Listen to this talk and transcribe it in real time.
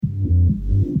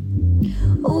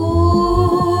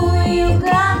Ooh, you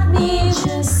got me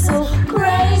just so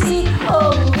crazy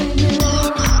over you.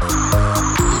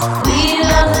 We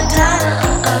love Madonna,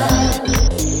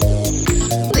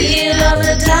 we love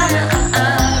Madonna,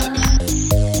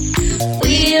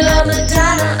 we love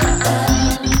Madonna,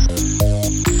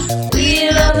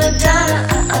 we love Madonna.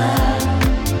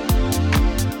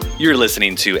 You're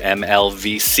listening to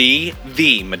MLVC,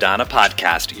 the Madonna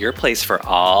Podcast, your place for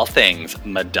all things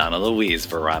Madonna Louise,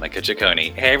 Veronica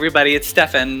Ciccone. Hey everybody, it's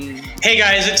Stefan. Hey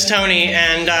guys, it's Tony,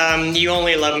 and you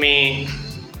only love me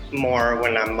more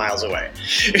when I'm miles away.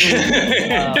 Such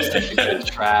a good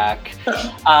track.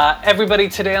 Everybody,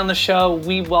 today on the show,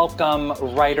 we welcome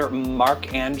writer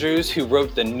Mark Andrews, who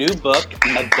wrote the new book,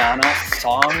 Madonna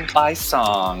Song by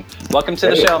Song. Welcome to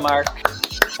the show, Mark.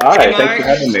 Hi, Hey, thanks for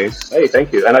having me. Hey,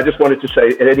 thank you. And I just wanted to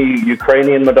say, any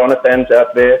Ukrainian Madonna fans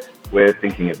out there, we're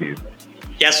thinking of you.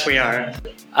 Yes, we are.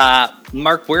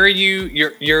 Mark, where are you?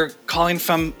 You're calling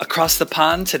from across the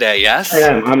pond today, yes? I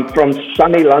am. I'm from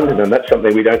sunny London, and that's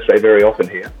something we don't say very often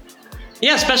here.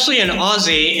 Yeah, especially an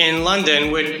Aussie in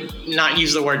London would not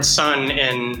use the word sun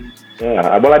in...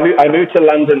 Yeah. Well, I moved to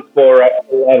London for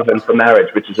love and for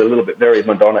marriage, which is a little bit very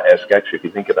Madonna-esque, actually, if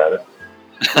you think about it.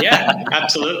 Yeah,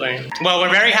 absolutely. Well,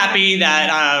 we're very happy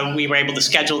that we were able to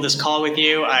schedule this call with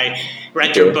you. I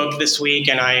read your book this week,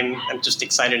 and I'm just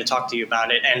excited to talk to you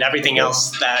about it and everything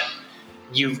else that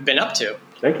you've been up to.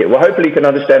 Thank you. Well, hopefully you can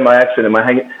understand my accent, and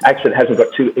my accent hasn't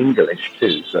got too English,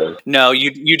 too. So No,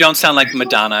 you don't sound like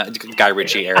Madonna, Guy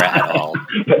Ritchie era at all.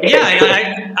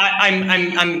 Yeah,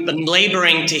 I'm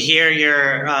laboring to hear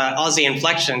your Aussie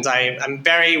inflections. I'm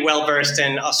very well versed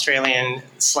in Australian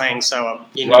slang, so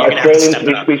you're going to have to step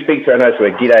it up. We speak to our nose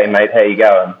with "G'day, mate. How you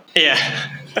going?" Yeah.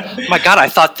 My God, I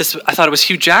thought it was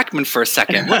Hugh Jackman for a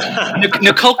second. What?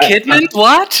 Nicole Kidman?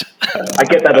 What? I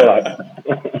get that a lot.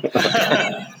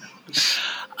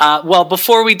 Well,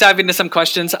 before we dive into some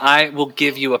questions, I will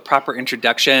give you a proper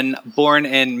introduction. Born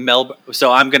in Melbourne,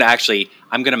 so I'm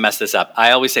gonna mess this up.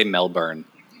 I always say Melbourne.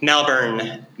 Melbourne.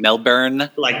 Like Melbourne,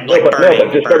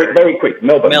 burning. just very quick.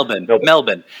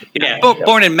 Melbourne. Yeah.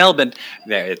 Born in Melbourne.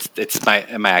 There, it's my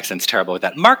accent's terrible with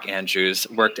that. Mark Andrews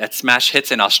worked at Smash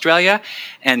Hits in Australia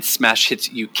and Smash Hits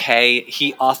UK.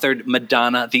 He authored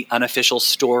Madonna: The Unofficial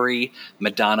Story,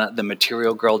 Madonna: The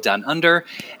Material Girl Down Under,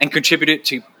 and contributed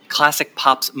to Classic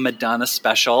Pop's Madonna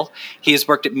Special. He has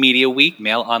worked at Media Week,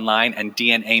 Mail Online, and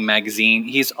DNA Magazine.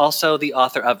 He's also the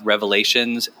author of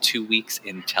Revelations, 2 Weeks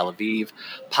in Tel Aviv,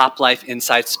 Pop Life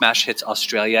Inside Smash Hits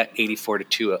Australia, 84 to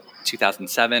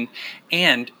 2007,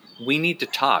 and We Need to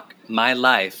Talk, My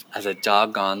Life as a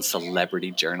Doggone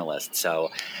Celebrity Journalist. So,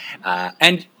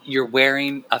 and you're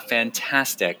wearing a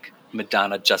fantastic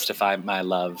Madonna Justify My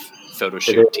Love photo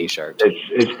shoot T-shirt.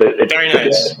 It's very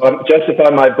nice. Justify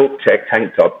My Book Tech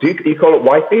tank top. Do you call it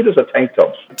wife beaters or tank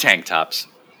tops? Tank tops.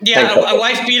 Yeah, a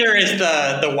wife beater is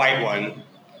the white one.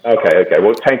 Okay.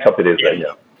 Well, tank top it is then,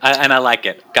 yeah. And I like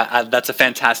it. That's a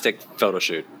fantastic photo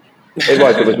shoot. It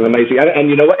was an amazing, and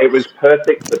you know what? It was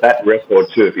perfect for that record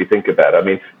too, if you think about it. I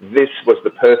mean, this was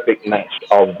the perfect match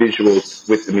of visuals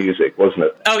with the music, wasn't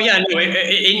it? Oh yeah, no,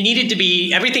 it needed to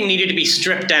be, everything needed to be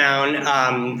stripped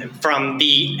down from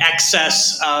the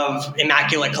excess of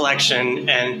Immaculate Collection,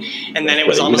 and then it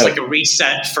was almost like a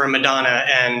reset for Madonna,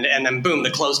 and then boom,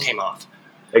 the clothes came off.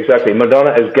 Exactly.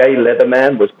 Madonna as gay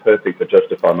Leatherman was perfect for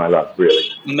Justify My Love,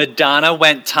 really. Madonna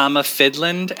went Tom of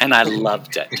Finland, and I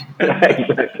loved it.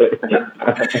 Exactly.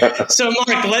 So,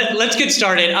 Mark, let's get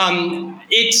started.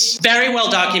 It's very well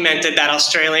documented that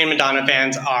Australian Madonna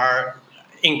fans are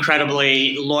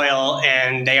incredibly loyal,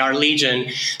 and they are legion.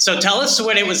 So tell us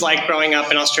what it was like growing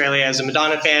up in Australia as a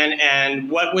Madonna fan,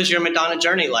 and what was your Madonna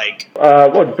journey like?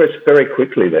 Well, just very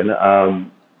quickly then.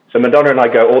 So Madonna and I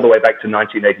go all the way back to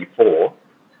 1984,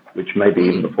 which may be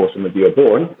even before some of you are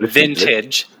born.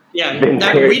 Vintage. Yeah,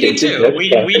 we do too. We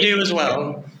do as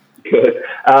well. Good.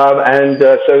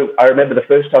 So I remember the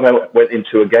first time I went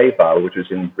into a gay bar, which was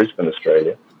in Brisbane,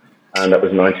 Australia, and that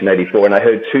was 1984, and I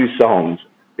heard two songs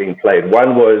being played.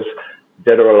 One was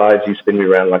Dead or Alive, You Spin Me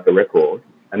Around Like a Record,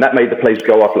 and that made the place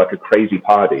go off like a crazy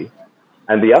party.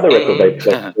 And the other record they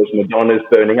played was Madonna's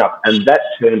Burning Up, and that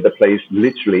turned the place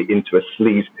literally into a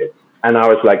sleaze pit. And I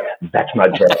was like, that's my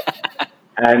job.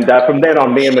 And from then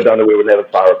on, me and Madonna, we were never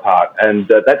far apart. And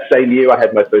that same year, I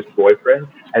had my first boyfriend,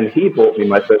 and he bought me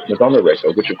my first Madonna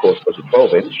record, which, of course, was a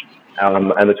 12-inch,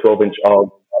 and a 12-inch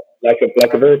of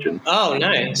Like a Virgin. Oh,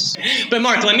 nice. But,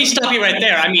 Mark, let me stop you right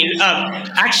there. I mean,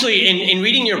 actually, in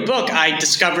reading your book, I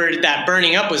discovered that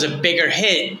Burning Up was a bigger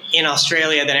hit in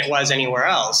Australia than it was anywhere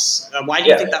else. Why do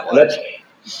you think that was?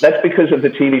 That's because of the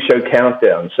TV show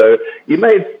Countdown. So you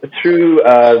may have, through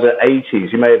the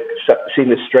 80s, you may have seen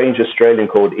this strange Australian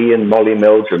called Ian Molly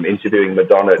Meldrum interviewing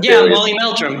Madonna. Yeah, Molly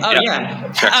Meldrum. Oh,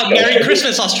 yeah. Merry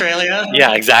Christmas, Australia.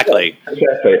 Yeah, exactly.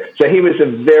 Exactly. So he was a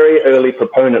very early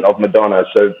proponent of Madonna.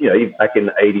 So, back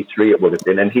in 83 it would have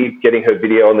been. And he getting her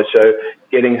video on the show,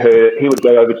 he would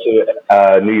go over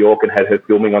to New York and had her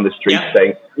filming on the street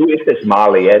saying, who is this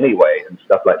Marley anyway? And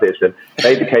stuff like this. And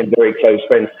they became very close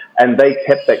friends. And they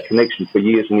kept that connection for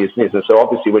years and years and years. And so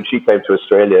obviously when she came to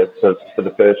Australia for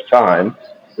the first time,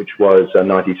 which was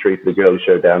 93 for the Girly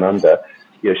Show Down Under,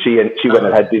 she went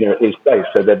and had dinner at his place.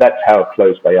 So that's how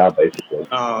close they are, basically.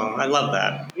 Oh, I love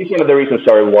that. It's one of the reasons,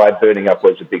 why Burning Up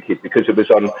was a big hit, because it was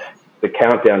on the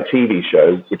Countdown TV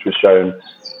show, which was shown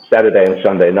Saturday and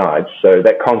Sunday nights. So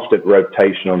that constant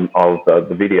rotation of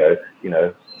the video,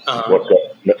 what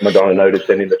got Madonna noticed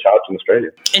then in the charts in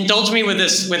Australia. Indulge me with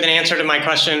an answer to my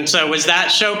question. So was that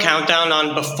show Countdown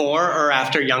on before or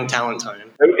after Young Talent Time?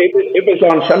 It was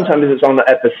on, sometimes it was on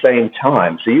at the same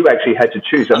time. So you actually had to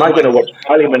choose. Am I going to watch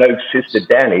Kylie Minogue's sister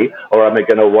Danny, or am I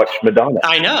going to watch Madonna?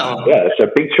 I know. Yeah, so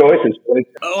big choices.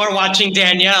 Or watching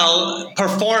Danielle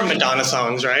perform Madonna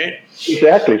songs, right?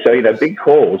 Exactly. So, big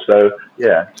calls. So,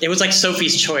 yeah. It was like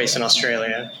Sophie's Choice in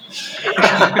Australia.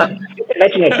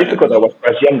 Imagine how difficult that was for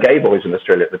us young gay boys in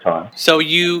Australia at the time. So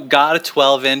you got a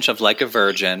 12-inch of Like a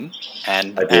Virgin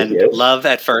and yes. Love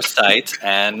at First Sight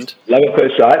and... Love at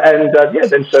First Sight. And,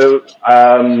 then so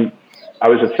I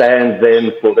was a fan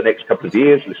then for the next couple of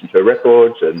years, listened to her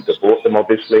records and bought them,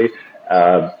 obviously.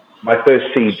 My first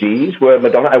CDs were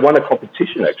Madonna. I won a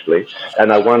competition, actually,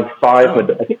 and I won five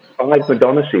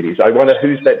Madonna CDs. I won a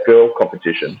Who's That Girl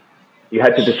competition. You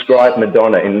had to describe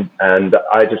Madonna, and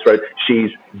I just wrote,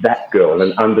 she's that girl,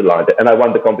 and underlined it, and I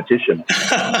won the competition.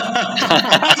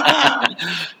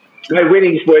 My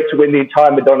winnings were to win the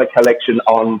entire Madonna collection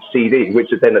on CD, which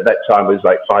then at that time was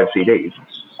like 5 CDs.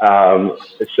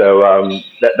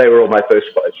 They were all my first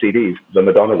CDs, the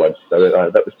Madonna ones, so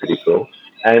that was pretty cool.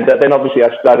 And then obviously I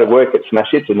started work at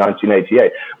Smash Hits in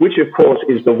 1988, which of course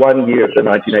is the 1 year of the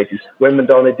 1980s when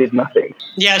Madonna did nothing.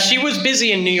 Yeah, she was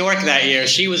busy in New York that year.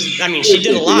 She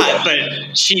did a lot,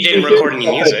 but she didn't record any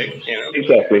music.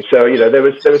 Exactly. So, there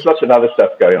was lots of other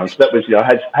stuff going on. So that was,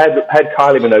 had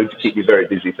Kylie Minogue to keep me very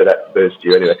busy for that first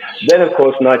year anyway. Then, of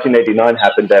course, 1989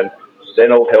 happened, and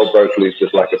then all hell broke loose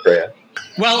just like a prayer.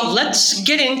 Well, let's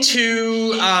get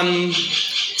into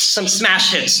some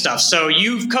Smash Hits stuff. So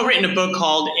you've co-written a book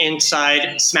called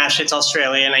Inside Smash Hits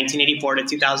Australia, 1984 to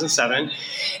 2007.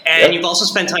 And you've also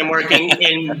spent time working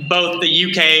in both the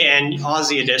UK and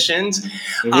Aussie editions.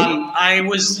 Mm-hmm. I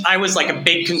was like a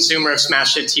big consumer of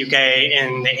Smash Hits UK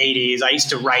in the 80s. I used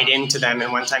to write into them,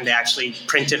 and one time they actually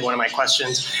printed one of my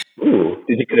questions. Ooh,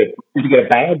 did you get a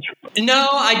badge? No,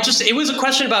 it was a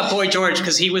question about Boy George,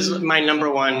 because he was my number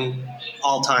one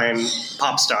all-time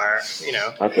pop star,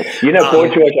 Okay. Boy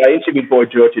George, I interviewed Boy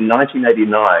George in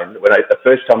 1989. The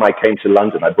first time I came to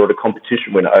London, I brought a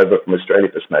competition winner over from Australia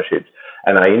for Smash Hits,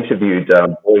 and I interviewed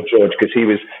Boy George because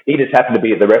he just happened to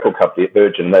be at the record company at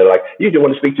Virgin. And they're like, you do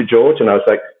want to speak to George? And I was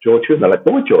like, George who? And they're like,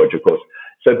 Boy George, of course.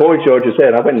 So Boy George was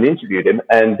there, and I went and interviewed him,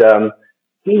 and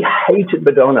he hated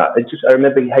Madonna. I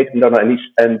remember he hated Madonna, and he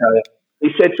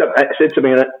said to me,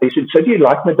 he said, so do you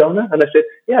like Madonna? And I said,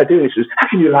 yeah, I do. And he says, how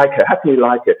can you like her? How can you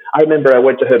like her? I remember I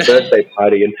went to her birthday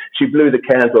party and she blew the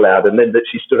candle out, and then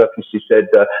she stood up and she said,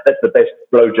 that's the best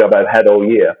blowjob I've had all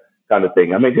year, kind of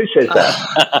thing. I mean, who says that?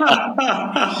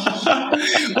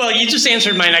 Well, you just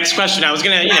answered my next question. I was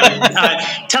going to,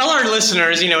 tell our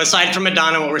listeners, aside from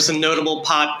Madonna, what were some notable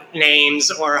pop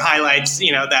names or highlights,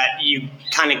 that you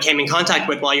kind of came in contact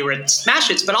with while you were at Smash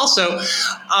Hits, but also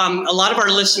a lot of our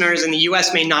listeners in the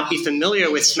U.S. may not be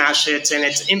familiar with Smash Hits and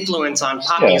its influence on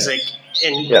pop music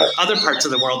in other parts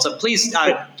of the world. So please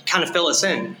kind of fill us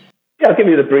in. Yeah, I'll give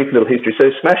you the brief little history.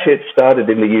 So Smash Hits started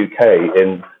in the UK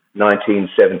in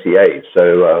 1978.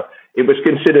 So it was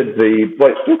considered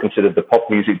it's still considered the pop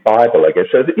music Bible, I guess.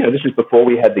 So, this is before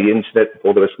we had the internet,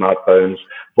 before there were smartphones,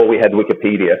 before we had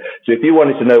Wikipedia. So if you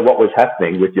wanted to know what was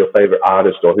happening with your favorite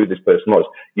artist or who this person was,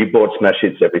 you bought Smash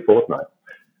Hits every fortnight.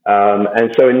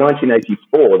 And so in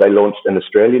 1984, they launched an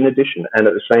Australian edition, and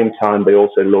at the same time, they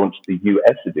also launched the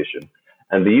US edition.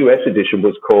 And the US edition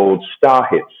was called Star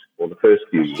Hits for the first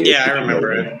few years. Yeah, I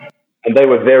remember it. And they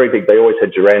were very big. They always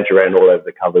had Duran Duran all over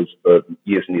the covers for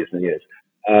years and years and years.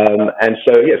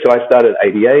 So I started at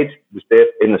 88, was there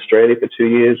in Australia for 2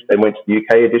 years, then went to the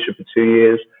UK edition for 2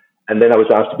 years, and then I was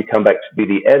asked to come back to be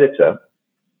the editor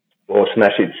for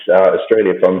Smash Hits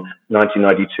Australia from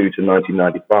 1992 to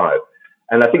 1995.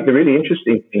 And I think the really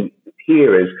interesting thing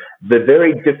here is the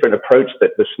very different approach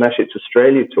that the Smash Hits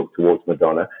Australia took towards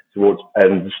Madonna,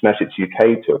 and the Smash Hits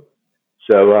UK took.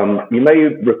 So you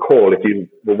may recall, if you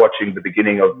were watching the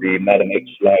beginning of the Madam X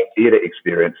live theatre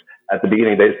experience, at the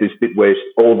beginning there's this bit where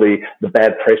all the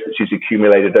bad press that she's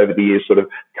accumulated over the years sort of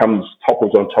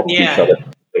topples on top of each other.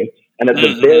 And at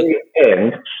the very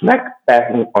end, smack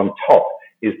bang on top,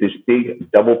 is this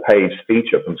big double-page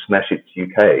feature from Smash Hits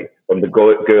UK, from the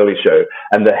Girly Show.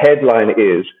 And the headline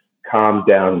is, "Calm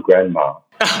Down, Grandma."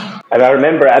 And I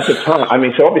remember at the time, I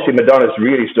mean, so obviously Madonna's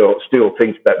really still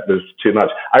thinks that was too much.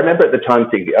 I remember at the time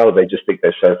thinking, oh, they just think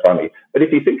they're so funny. But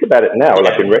if you think about it now,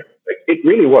 like in retrospect, it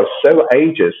really was so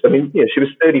ageist. I mean, she was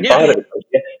 35 at the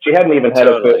time. She hadn't even had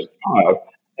her first child.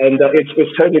 And it was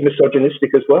totally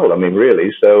misogynistic as well, I mean,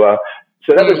 really. So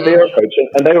that was their approach.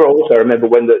 And they were also, I remember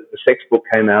when the sex book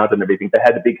came out and everything, they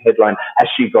had a big headline, "Has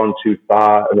she gone too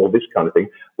far?" and all this kind of thing.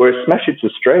 Whereas Smash Hits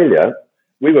Australia,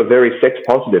 we were very sex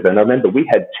positive, and I remember we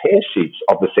had tear sheets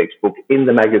of the sex book in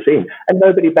the magazine, and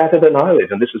nobody batted an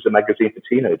eyelid. And this was a magazine for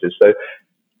teenagers, so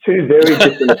two very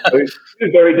different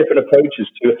approaches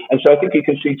to. And so I think you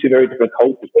can see two very different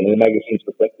cultures, and the magazines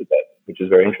reflected that, which is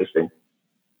very interesting.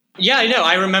 Yeah, I know.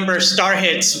 I remember Star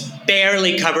Hits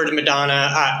barely covered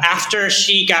Madonna after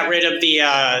she got rid of the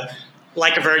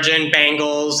Like a Virgin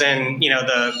bangles and,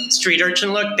 the street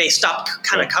urchin look. They stopped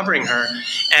kind of covering her,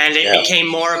 and it became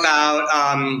more about,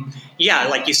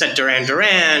 like you said, Duran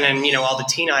Duran and, all the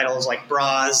teen idols like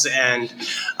Bras and,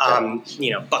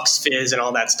 Bucks Fizz and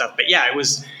all that stuff. But yeah,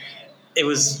 it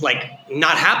was like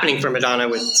not happening for Madonna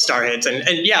with Star Hits. And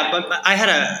but I had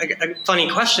a funny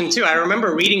question too. I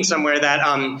remember reading somewhere that,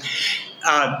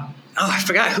 I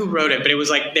forgot who wrote it, but it was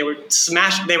like they were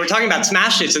talking about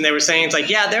Smash Hits, and they were saying it's like,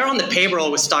 yeah, they're on the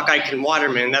payroll with Stock Aitken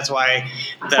Waterman. That's why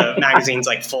the magazine's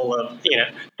like full of,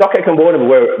 Stock Aitken Waterman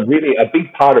were really a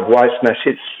big part of why Smash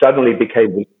Hits suddenly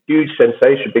became a huge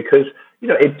sensation, because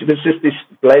it was just this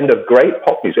blend of great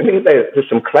pop music. I mean, there's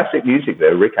some classic music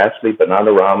there: Rick Astley,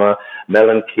 Bananarama, Mel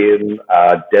and Kim,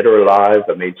 Dead or Alive.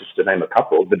 I mean, just to name a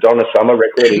couple. The Donna Summer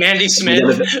record. Mandy Smith.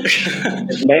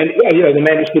 the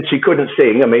Mandy Smith. She couldn't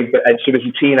sing. I mean, and she was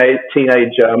a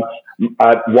teenage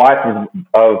wife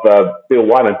of Bill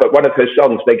Wyman. But one of her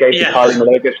songs they gave to Kylie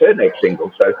Minogue as her next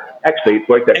single. So actually, it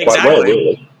worked out quite well,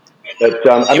 really. But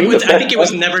I think it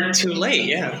was Never Too Late.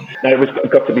 Yeah. No, it was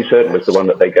Got to Be Certain was the one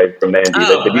that they gave from Mandy. They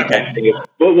said, you can't sing it.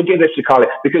 Well, we'll give this to Kylie,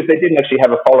 because they didn't actually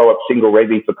have a follow-up single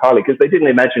ready for Kylie, because they didn't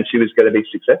imagine she was going to be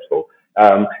successful.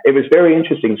 It was very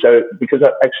interesting. So, because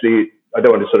I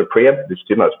don't want to sort of preempt this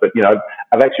too much, but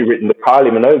I've actually written the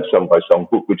Kylie Minogue song by song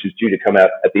book, which is due to come out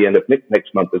at the end of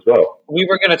next month as well. We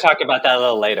were going to talk about that a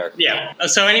little later. Yeah.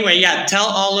 So anyway, tell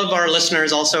all of our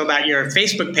listeners also about your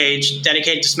Facebook page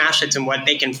dedicated to Smash Hits and what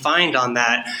they can find on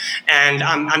that. And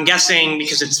I'm guessing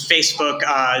because it's Facebook,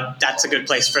 that's a good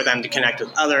place for them to connect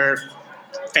with other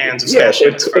fans of Smash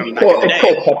Hits. It's called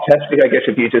Poptastic. I guess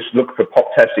if you just look for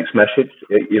Poptastic Smash Hits,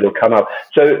 it'll come up.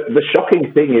 So the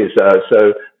shocking thing is,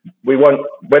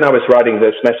 when I was writing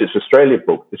the Smash Hits Australia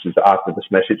book, this is after the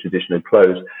Smash Hits edition had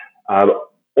closed,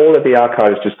 all of the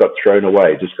archives just got thrown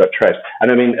away, just got trashed.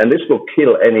 And I mean, and this will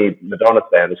kill any Madonna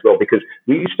fan as well, because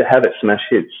we used to have at Smash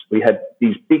Hits, we had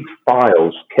these big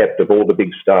files kept of all the big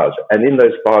stars. And in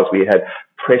those files, we had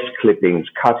press clippings,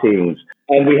 cuttings,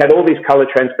 and we had all these color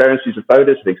transparencies of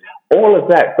photos and things. All of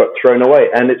that got thrown away.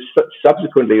 And it's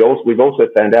subsequently we've also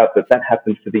found out that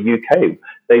happens to the UK.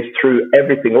 They threw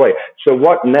everything away. So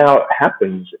what now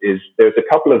happens is there's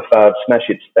a couple of Smash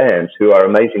Hits fans who are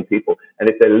amazing people. And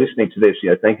if they're listening to this,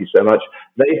 thank you so much.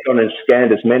 They've gone and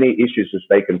scanned as many issues as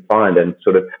they can find and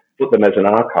sort of put them as an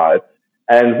archive.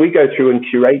 And we go through and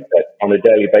curate that on a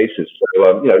daily basis.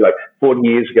 So, like 40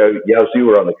 years ago, Yazoo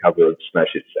were on the cover of Smash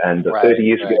Hits, and 30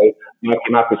 years ago, Marky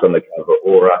Mark was on the cover.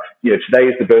 Or, today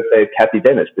is the birthday of Kathy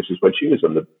Dennis. This is when she was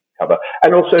on the cover.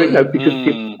 And also, because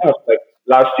people passed. Like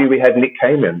last year, we had Nick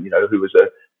Kamen, who was a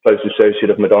close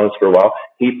associate of Madonna's for a while.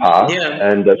 He passed,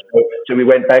 and so we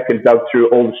went back and dug through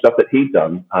all the stuff that he'd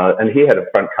done, and he had a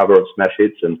front cover of Smash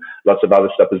Hits and lots of other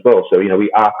stuff as well. So we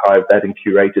archived that and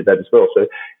curated that as well. So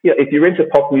if you're into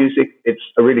pop music, it's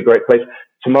a really great place.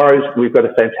 Tomorrow's we've got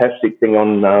a fantastic thing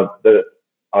on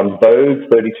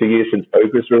Vogue. 32 years since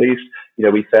Vogue was released.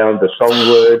 We found the song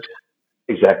word.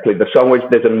 Exactly. The song was,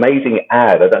 there's an amazing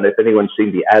ad. I don't know if anyone's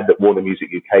seen the ad that Warner Music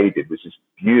UK did, which is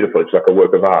beautiful. It's like a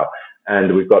work of art.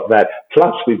 And we've got that.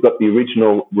 Plus, we've got the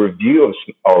original review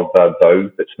of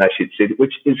Vogue that Smash Hits did,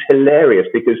 which is hilarious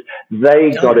because they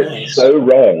got it so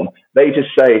wrong. They just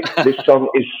say, this song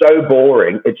is so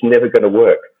boring, it's never going to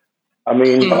work. I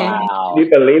mean, can you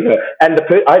believe it? And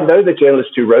I know the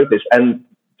journalist who wrote this, and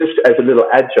just as a little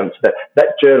adjunct to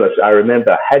that journalist, I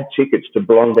remember, had tickets to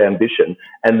Blonde Ambition.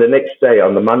 And the next day,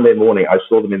 on the Monday morning, I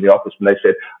saw them in the office and they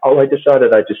said, "Oh, I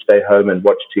decided I'd just stay home and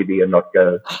watch TV and not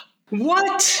go."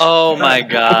 What? Oh my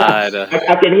God!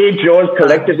 I can hear jaws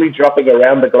collectively dropping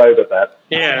around the globe at that.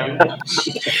 Yeah.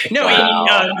 No,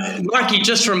 Mark, you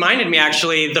just reminded me,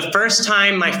 actually, the first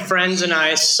time my friends and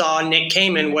I saw Nick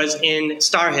Kamen was in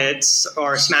Star Hits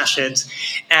or Smash Hits.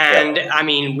 And I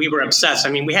mean, we were obsessed. I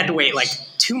mean, we had to wait like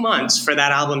 2 months for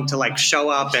that album to like show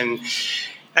up. And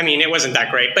I mean, it wasn't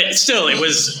that great, but still, it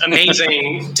was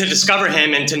amazing to discover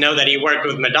him and to know that he worked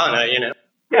with Madonna, you know.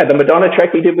 Yeah, the Madonna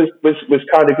track he did was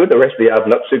kind of good. The rest of the album,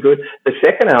 not so good. The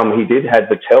second album he did had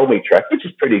the Tell Me track, which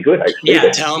is pretty good, actually.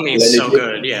 Yeah, Tell Me is so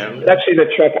good, yeah. Actually,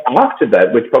 the track after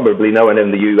that, which probably no one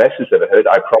in the US has ever heard,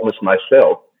 I Promise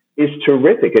Myself, is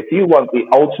terrific. If you want the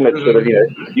ultimate sort of,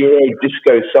 Euro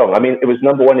disco song, I mean, it was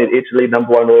number one in Italy,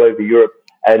 number one all over Europe,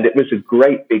 and it was a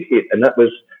great big hit. And that was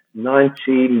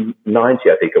 1990,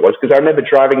 I think it was, because I remember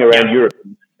driving around Europe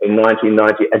in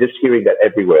 1990 and just hearing that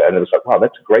everywhere. And it was like, wow,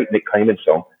 that's a great Nick Kamen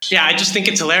song. Yeah, I just think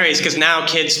it's hilarious because now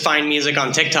kids find music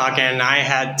on TikTok and I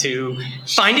had to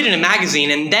find it in a magazine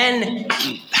and then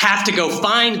have to go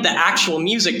find the actual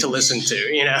music to listen to,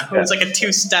 you know? Yeah. It's like a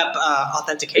two-step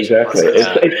authentication process.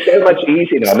 Exactly. It's so much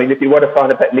easier now. I mean, if you want to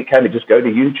find about Nick Kamen, just go to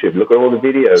YouTube, look at all the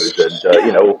videos and,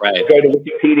 go to the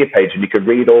Wikipedia page and you can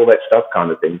read all that stuff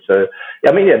kind of thing. So,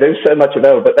 I mean, there's so much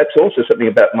available, but that's also something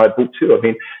about my book too. I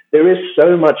mean, there is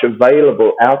so much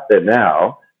available out there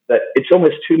now that it's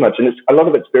almost too much. And a lot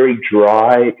of it's very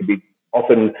dry. It can be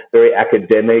often very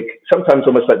academic, sometimes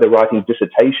almost like they're writing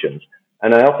dissertations.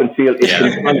 And I often feel it kind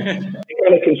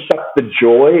of can suck the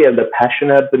joy and the passion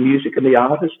out of the music and the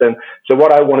artist. And so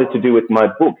what I wanted to do with my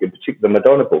book, in particular the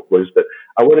Madonna book, was that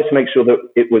I wanted to make sure that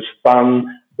it was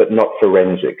fun, but not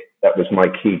forensic. That was my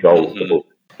key goal of the book.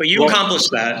 But you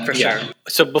accomplished that for sure.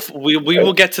 So before we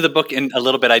will get to the book in a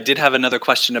little bit. I did have another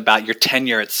question about your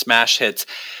tenure at Smash Hits.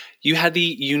 You had the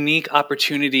unique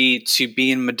opportunity to be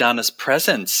in Madonna's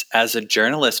presence as a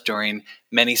journalist during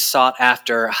many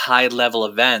sought-after high-level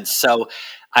events. So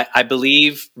I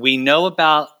believe we know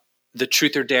about the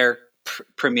Truth or Dare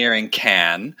premiere in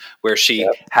Cannes, where she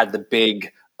had the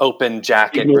big open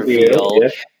jacket reveal.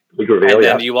 Big reveal. And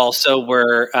then you also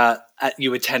were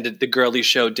you attended the Girly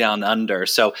Show Down Under.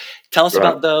 So tell us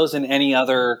about those and any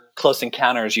other close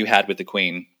encounters you had with the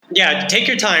Queen. Yeah, take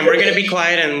your time. We're going to be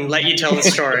quiet and let you tell the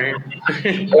story.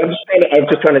 I'm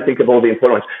just trying to think of all the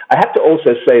important ones. I have to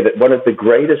also say that one of the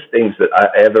greatest things that I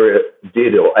ever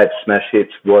did at Smash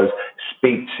Hits was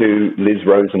speak to Liz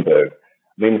Rosenberg.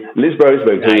 I mean, Liz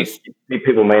Rosenberg, who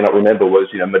people may not remember, was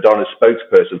Madonna's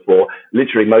spokesperson for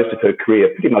literally most of her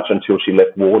career, pretty much until she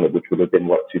left Warner, which would have been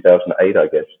 2008, I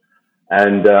guess.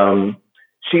 And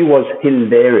she was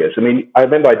hilarious. I mean, I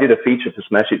remember I did a feature for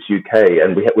Smash Hits UK,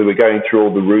 and we were going through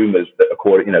all the rumors that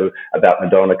about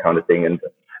Madonna kind of thing. And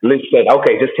Liz said,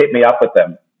 "Okay, just hit me up with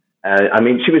them." I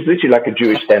mean, she was literally like a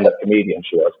Jewish stand-up comedian.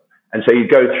 She was. And so you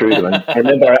go through them. And I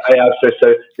remember I asked her,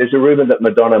 so there's a rumor that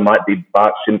Madonna might be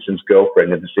Bart Simpson's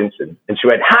girlfriend in The Simpsons. And she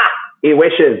went, "Ha! He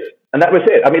wishes." And that was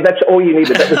it. I mean, that's all you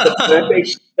needed. That was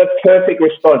the perfect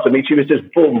response. I mean, she was just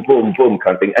boom, boom, boom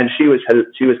kind of thing. And she was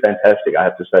fantastic, I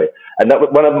have to say. And that was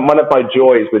one of my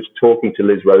joys was talking to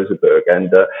Liz Rosenberg. And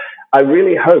I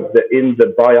really hope that in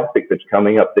the biopic that's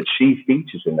coming up that she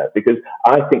features in that, because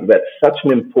I think that's such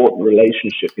an important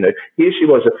relationship. Here she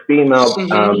was a female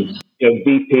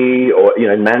VP or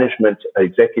management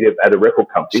executive at a record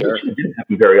company, which didn't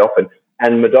happen very often.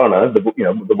 And Madonna,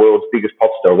 the world's biggest pop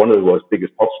star, one of the world's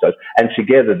biggest pop stars, and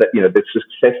together that the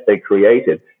success they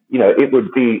created, it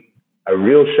would be a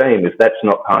real shame if that's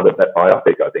not part of that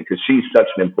biopic. I think because she's such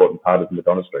an important part of the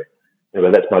Madonna story. Anyway,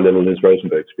 that's my little Liz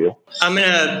Rosenberg spiel. I'm going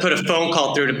to put a phone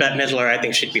call through to Bette Midler. I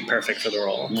think she'd be perfect for the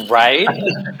role. Right?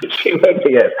 She would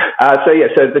be, yes.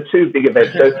 So the two big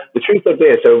events. So the Truth or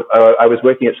Dare. So I was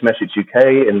working at Smash Hits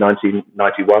UK in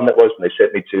 1991, that was, and they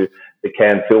sent me to the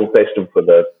Cannes Film Festival for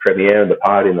the premiere and the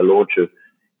party and the launch of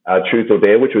Truth or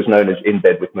Dare, which was known as In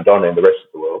Bed with Madonna in the rest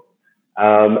of the world.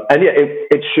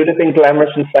 It should have been glamorous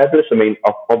and fabulous. I mean,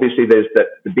 obviously there's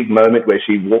the big moment where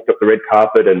she walked up the red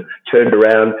carpet and turned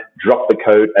around, dropped the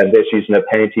coat, and there she's in her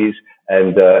panties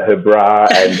and her bra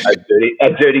and a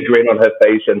dirty grin on her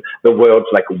face, and the world's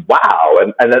like, wow.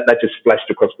 And that just flashed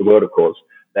across the world, of course,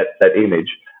 that image.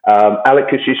 Alec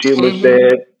Kashishian was there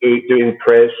doing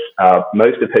press.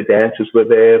 Most of her dancers were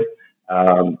there.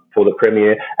 For the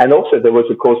premiere. And also there was,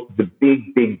 of course, the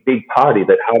big party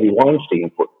that Harvey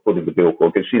Weinstein put in the bill for,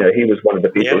 because, he was one of the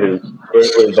people who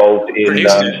were involved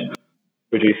in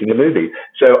producing the movie.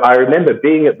 So I remember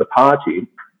being at the party,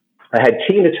 I had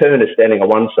Tina Turner standing on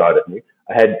one side of me.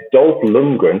 I had Dolph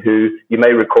Lundgren, who you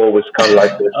may recall was kind of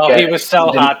like he was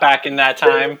so hot back in that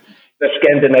time. The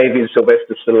Scandinavian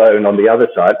Sylvester Stallone on the other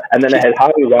side, and then I had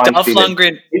Harvey Weinstein.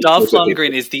 Dolph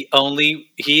Lundgren is the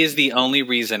only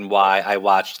reason why I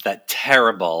watched that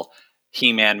terrible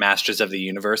He-Man Masters of the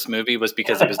Universe movie, was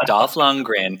because it was Dolph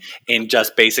Lundgren in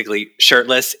just basically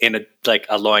shirtless in a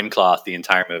loincloth the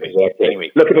entire movie. Exactly.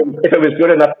 Anyway. Look, if it was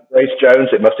good enough for Grace Jones,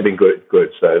 it must have been good.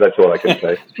 So that's all I can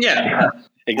say. Yeah.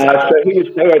 Exactly. So he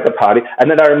was there at the party, and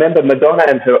then I remember Madonna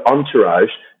and her entourage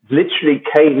literally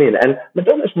came in, and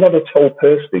Madonna's not a tall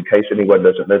person, in case anyone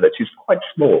doesn't know that. She's quite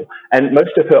small, and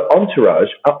most of her entourage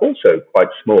are also quite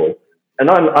small. And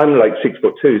I'm like 6'2",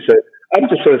 so I'm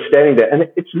just sort of standing there, and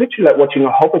it's literally like watching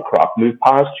a hovercraft move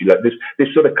past you, like this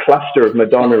sort of cluster of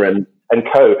Madonna and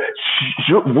co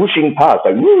whooshing past,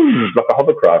 like a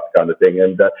hovercraft kind of thing,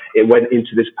 and it went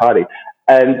into this party.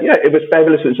 And yeah, it was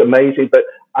fabulous. It was amazing. But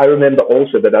I remember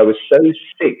also that I was so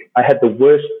sick. I had the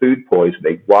worst food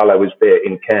poisoning while I was there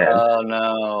in Cannes. Oh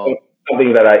no!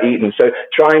 Something that I'd eaten. So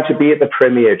trying to be at the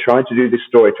premiere, trying to do this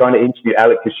story, trying to interview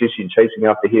Alec Kashishian, chasing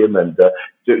after him, and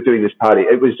doing this party.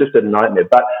 It was just a nightmare.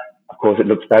 But of course, it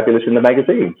looks fabulous in the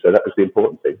magazine. So that was the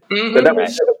important thing. Mm-hmm. So that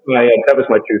was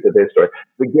my Truth or Dare story.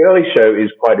 The Girly Show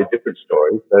is quite a different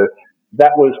story. So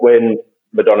that was when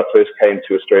Madonna first came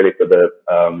to Australia for the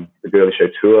Girly Show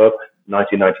tour,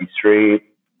 1993.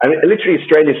 I mean, literally,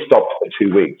 Australia stopped for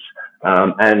 2 weeks.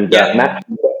 Matt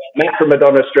from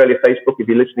Madonna Australia Facebook, if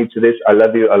you're listening to this, I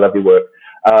love you. I love your work.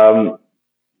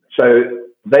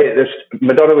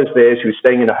 Madonna was there. She was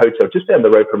staying in a hotel just down the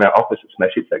road from our office at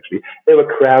Smash Hits, actually. There were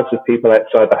crowds of people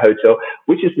outside the hotel,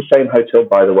 which is the same hotel,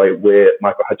 by the way, where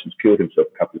Michael Hutchence killed himself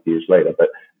a couple of years later. But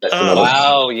that's another.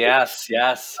 Wow! Yes.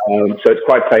 So it's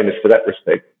quite famous for that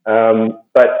respect.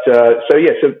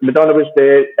 So Madonna was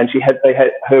there, and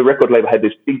her record label had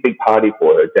this big party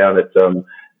for her down at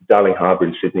Darling Harbour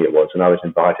in Sydney. It was, and I was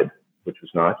invited, which was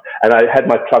nice. And I had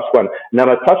my +1. Now,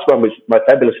 my +1 was my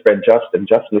fabulous friend Justin.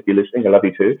 Justin, if you're listening, I love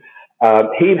you too.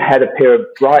 He had a pair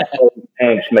of bright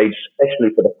pants made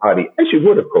specially for the party, as you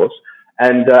would, of course.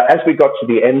 And as we got to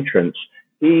the entrance,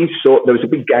 he saw there was a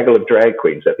big gaggle of drag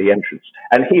queens at the entrance.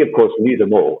 And he, of course, knew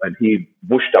them all, and he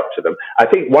whooshed up to them. I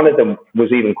think one of them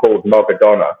was even called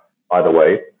Mogadonna, by the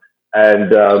way.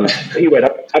 And he went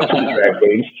up to the drag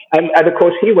queens. And, of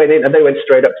course, he went in, and they went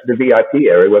straight up to the VIP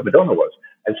area where Madonna was.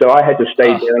 And so I had to stay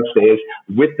downstairs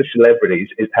with the celebrities.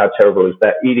 How terrible is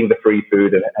that? Eating the free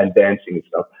food and dancing and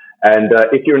stuff. And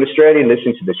if you're an Australian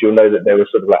listening to this, you'll know that there were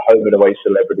sort of like home and away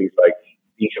celebrities like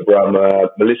Ika Brahma,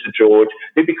 Melissa George,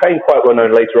 who became quite well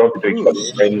known later on for doing stuff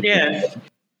with Friends. Yeah.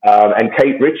 And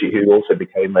Kate Ritchie, who also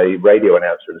became a radio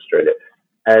announcer in Australia.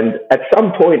 And at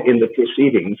some point in the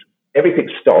proceedings, everything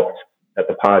stopped at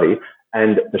the party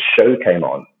and the show came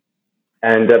on.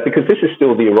 And because this is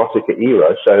still the erotica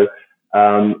era, so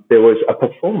there was a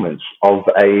performance of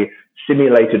a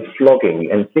simulated flogging,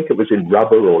 and I think it was in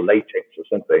rubber or latex or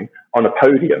something, on a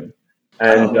podium.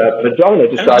 And Madonna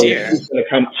decided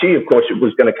she, of course,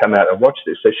 was going to come out and watch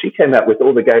this. So she came out with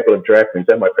all the gaggle of drag queens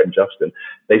and my friend Justin.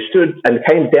 They stood and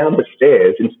came down the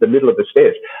stairs into the middle of the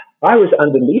stairs. I was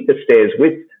underneath the stairs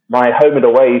with my home and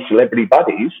away celebrity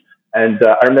buddies. And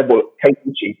I remember Kate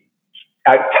Ritchie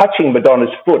touching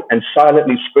Madonna's foot and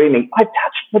silently screaming, "I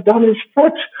touched Madonna's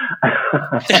foot!"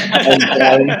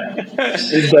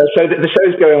 So the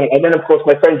show's going on. And then, of course,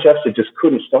 my friend Justin just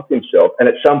couldn't stop himself. And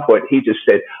at some point, he just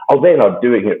said, "Oh, they're not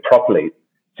doing it properly."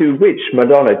 To which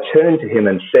Madonna turned to him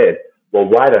and said, "Well,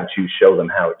 why don't you show them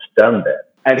how it's done then?"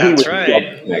 And he was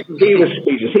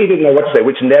speechless. He didn't know what to say,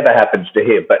 which never happens to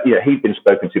him. But, he'd been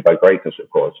spoken to by greatness, of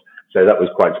course. So that was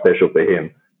quite special for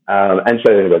him. And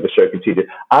so anyway, the show continued.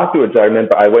 Afterwards, I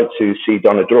remember I went to see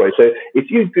Donna Droy. So if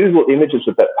you Google images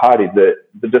of that party,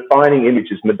 the defining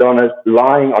image is Madonna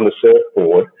lying on the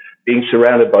surfboard, being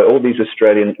surrounded by all these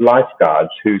Australian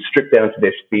lifeguards who stripped down to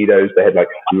their Speedos. They had like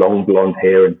long blonde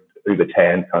hair and uber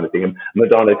tan kind of thing. And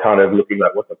Madonna kind of looking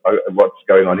like, what's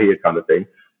going on here kind of thing.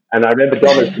 And I remember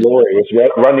Donna's Glory was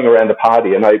running around the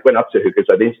party, and I went up to her because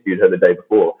I'd interviewed her the day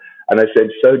before. And I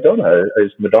said, "So, Donna,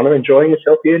 is Madonna enjoying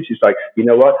herself here?" And she's like, "You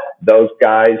know what? Those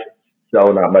guys, so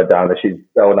not Madonna. She's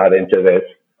so not into this."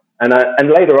 And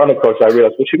later on, of course, I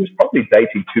realized, well, she was probably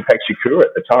dating Tupac Shakur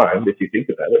at the time, if you think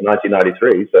about it,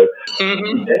 1993. So she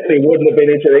definitely wouldn't have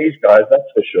been into these guys,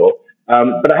 that's for sure.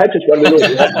 But I had just one little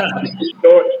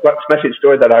Smash Hit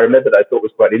story that I remember that I thought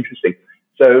was quite interesting.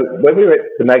 So when we were at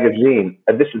the magazine,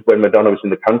 and this is when Madonna was in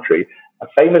the country, a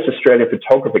famous Australian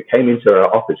photographer came into our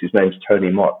office. His name's Tony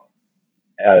Mott,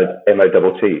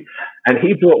 M-O-T-T. And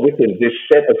he brought with him this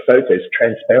set of photos,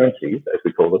 transparencies, as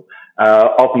we call them,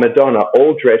 of Madonna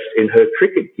all dressed in her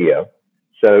cricket gear.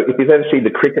 So if you've ever seen the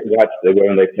cricket whites they wear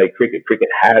when they play cricket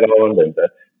hat on and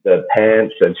the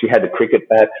pants, and she had the cricket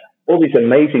bat, all these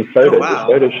amazing photos, the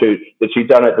photo shoot that she'd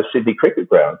done at the Sydney Cricket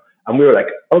Ground. And we were like,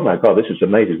 oh my God, this is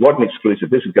amazing. What an exclusive.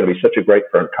 This is going to be such a great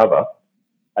front cover.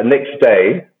 And next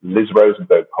day, Liz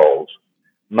Rosenberg calls.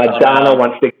 Madonna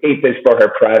wants to keep this for her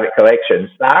private collection.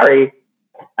 Sorry.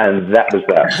 And that was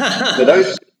that. So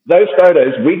those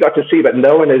photos we got to see, but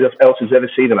no one else has ever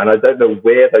seen them. And I don't know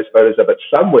where those photos are, but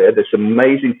somewhere there's some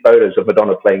amazing photos of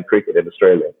Madonna playing cricket in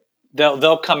Australia.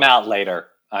 They'll come out later,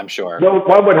 I'm sure. Well,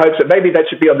 one would hope so. Maybe that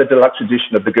should be on the deluxe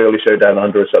edition of The Girly Show Down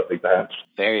Under or something, perhaps.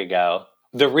 There you go.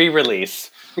 The re-release.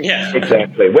 Yeah.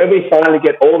 Exactly. When we finally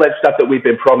get all that stuff that we've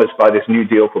been promised by this new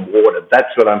deal from Warner,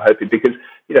 that's what I'm hoping, because,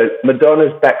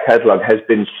 Madonna's back catalogue has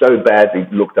been so badly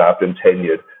looked after and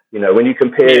tenured. When you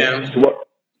compare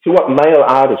to what male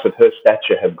artists of her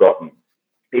stature have gotten,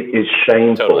 it is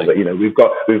shameful that,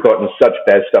 we've gotten such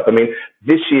bad stuff. I mean,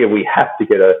 this year we have to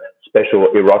get a special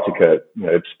erotica,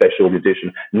 special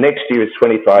edition. Next year is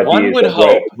 25 One years would of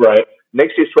hope. Ray.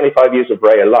 Next year's 25 years of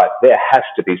Ray of Light. There has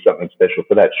to be something special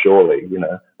for that, surely.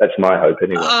 That's my hope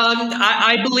anyway.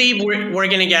 I believe we're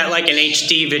going to get like an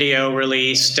HD video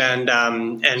released, and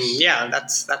yeah,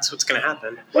 that's what's going to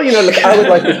happen. Well, look, I would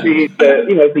like to see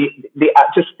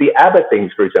the ABBA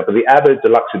things, for example, the ABBA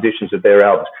deluxe editions of their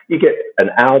albums. You get an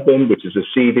album, which is a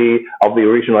CD of the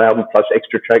original album, plus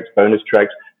extra tracks, bonus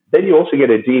tracks. Then you also get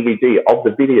a DVD of the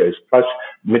videos, plus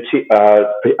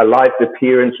live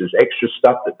appearances, extra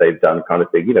stuff that they've done, kind of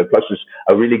thing. Plus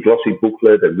a really glossy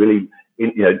booklet, a really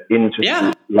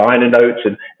into liner notes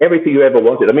and everything you ever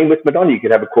wanted. I mean, with Madonna, you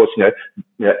could have, of course,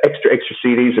 extra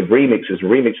CDs of remixes.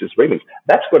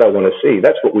 That's what I want to see.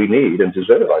 That's what we need and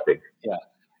deserve, I think.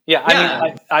 Yeah. I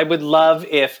mean, I would love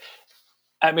if.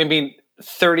 I mean,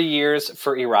 30 years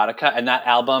for Erotica, and that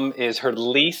album is her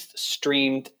least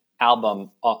streamed album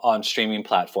on streaming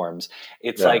platforms.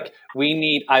 It's like we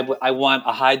need. I want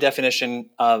a high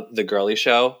definition of The Girly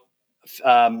Show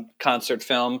concert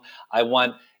film. I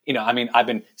want. I've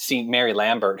been seeing Mary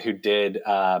Lambert, who did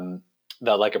the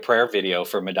Like a Prayer video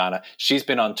for Madonna. She's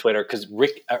been on Twitter because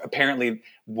apparently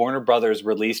Warner Brothers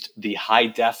released the high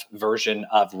def version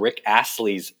of Rick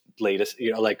Astley's latest,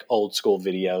 old school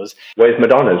videos. Where's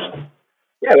Madonna's?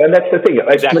 Yeah, and that's the thing.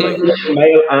 Exactly.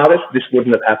 Male artists, this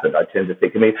wouldn't have happened, I tend to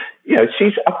think. I mean,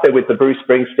 she's up there with the Bruce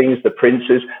Springsteens, the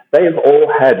Princes. They have all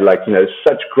had,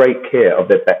 such great care of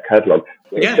their back catalogue.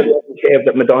 Yeah. The care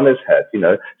that Madonna's had,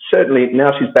 Certainly,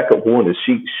 now she's back at Warner.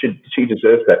 She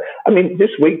deserves that. I mean, this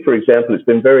week, for example, it's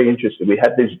been very interesting. We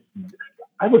had this,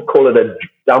 I would call it a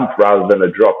dump rather than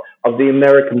a drop, of the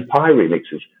American Pie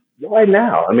remixes. Why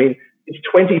now? I mean, it's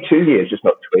 22 years. It's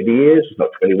not 20 years. It's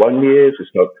not 21 years. It's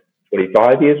not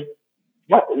 25 years.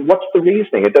 What's the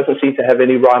reasoning? It doesn't seem to have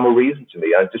any rhyme or reason to me.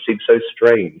 It just seems so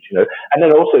strange, And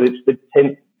then also, it's the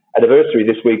 10th anniversary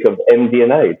this week of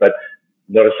MDNA, but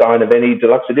not a sign of any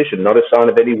deluxe edition, not a sign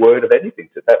of any word of anything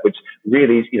to that, which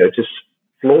really, just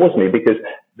floors me, because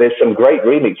there's some great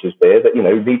remixes there that,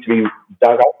 need to be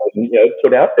dug up and,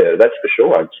 put out there. That's for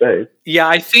sure, I'd say. Yeah,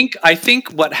 I think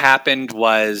what happened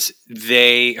was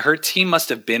her team must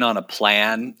have been on a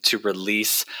plan to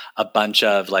release a bunch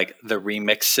of the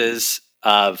remixes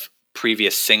of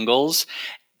previous singles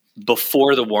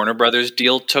before the Warner Brothers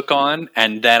deal took on.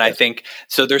 And then I think,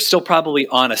 so they're still probably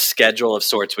on a schedule of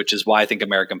sorts, which is why I think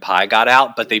American Pie got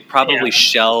out, but they probably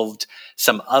shelved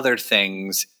some other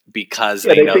things because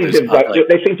they know there's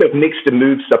they seem to have mixed and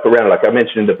moved stuff around. Like I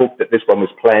mentioned in the book, that this one was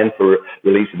planned for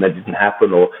release and that didn't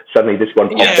happen, or suddenly this one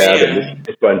popped out and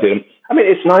this one didn't. I mean,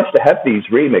 it's nice to have these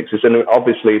remixes, and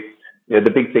obviously,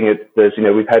 the big thing is,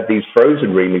 we've had these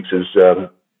Frozen remixes,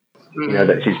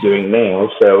 that she's doing now.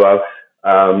 So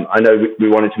I know we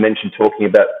wanted to mention talking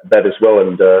about that as well,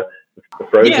 and the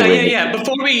Frozen remix. Yeah.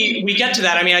 Before we get to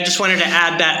that, I mean, I just wanted to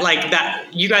add that,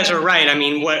 that you guys are right. I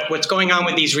mean, what's going on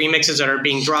with these remixes that are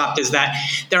being dropped is that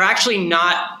they're actually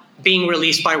not being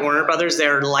released by Warner Brothers.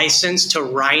 They're licensed to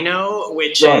Rhino,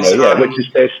 which is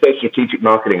their strategic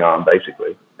marketing arm,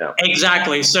 basically. Yeah.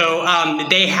 Exactly. So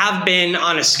they have been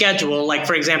on a schedule. Like,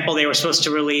 for example, they were supposed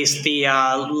to release the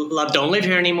Love Don't Live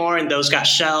Here Anymore, and those got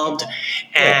shelved.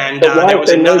 And there was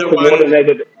another one.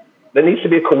 There needs to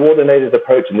be a coordinated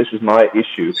approach, and this is my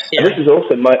issue. Yeah. And this is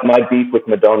also my beef with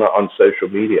Madonna on social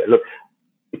media. Look,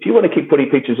 if you want to keep putting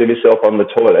pictures of yourself on the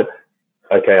toilet,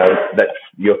 okay, that's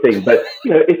your thing. But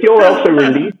if you're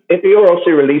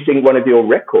also releasing one of your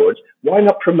records, why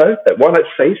not promote that? Why not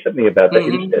say something about that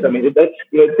instead? I mean,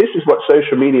 this is what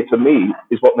social media, for me,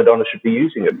 is what Madonna should be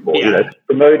using it for.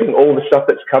 Promoting all the stuff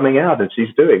that's coming out and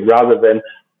she's doing, rather than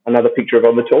another picture of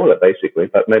on the toilet, basically.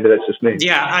 But maybe that's just me.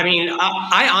 Yeah, I mean,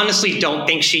 I honestly don't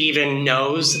think she even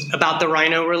knows about the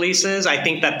Rhino releases. I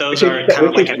think that those are kind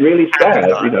of like which is really sad,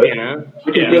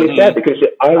 Which is really sad because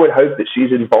I would hope that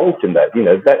she's involved in that.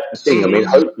 That's the thing. I mean,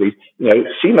 hopefully,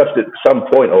 she must at some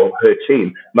point, or her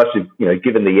team must have,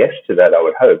 given the yes to that. I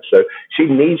would hope so. She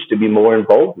needs to be more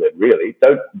involved in it. Really,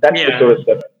 that's the sort of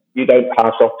stuff you don't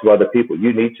pass off to other people.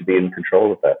 You need to be in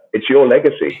control of that. It's your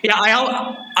legacy. Yeah,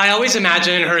 I always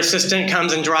imagine her assistant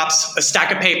comes and drops a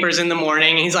stack of papers in the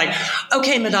morning, and he's like,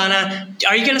 "Okay, Madonna,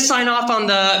 are you going to sign off on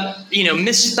the,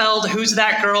 misspelled Who's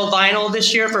That Girl vinyl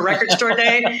this year for Record Store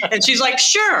Day?" And she's like,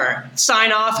 "Sure,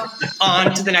 sign off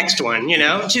on to the next one."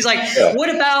 She's like, "What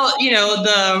about,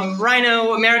 the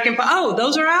Rhino American? Oh,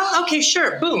 those are out? Okay,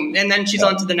 sure, boom." And then she's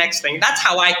on to the next thing. That's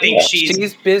how I think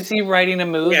she's busy writing a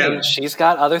movie. Yeah. She's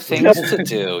got other things to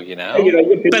do,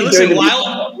 But listen,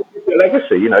 while your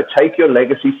legacy, take your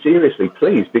legacy seriously,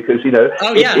 please, because it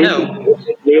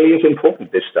really is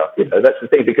important. This stuff, that's the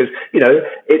thing, because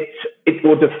it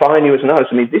will define you as an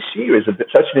artist. I mean, this year is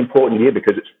such an important year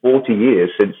because it's 40 years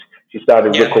since she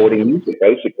started recording music,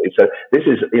 basically. So this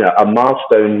is a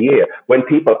milestone year when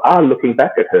people are looking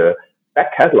back at her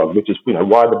back catalogue, which is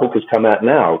why the book has come out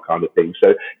now, kind of thing.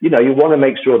 So you want to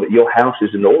make sure that your house is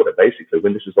in order, basically,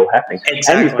 when this is all happening.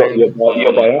 Exactly. And you've got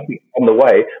your biopic on the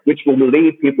way, which will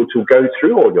lead people to go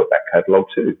through all your back catalogue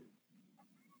too.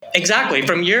 Exactly.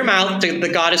 From your mouth to the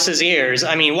goddess's ears.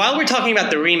 I mean, while we're talking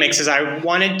about the remixes, I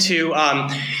wanted to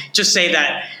just say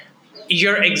that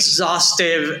your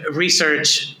exhaustive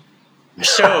research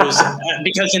shows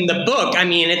because in the book, I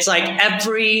mean, it's like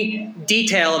every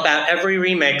detail about every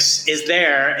remix is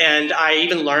there, and I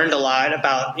even learned a lot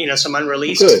about some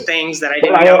unreleased things that I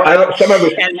didn't know about. Some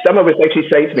of us actually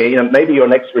say to me, maybe your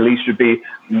next release should be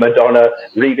Madonna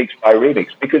remix by remix,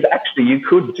 because actually you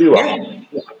could do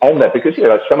on that, because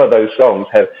some of those songs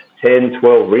have 10,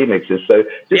 12 remixes, so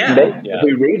just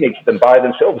who remix them by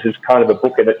themselves is kind of a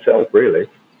book in itself, really.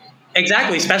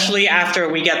 Exactly, especially after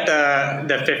we get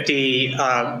the 50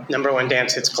 number one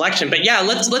dance hits collection. But yeah,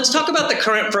 let's talk about the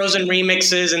current Frozen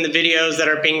remixes and the videos that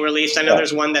are being released. I know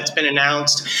there's one that's been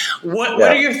announced. What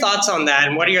are your thoughts on that?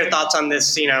 And what are your thoughts on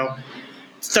this,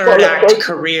 third act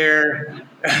career?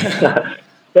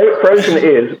 Frozen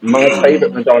is my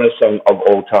favorite Madonna song of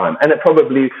all time, and it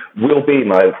probably will be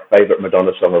my favorite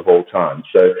Madonna song of all time.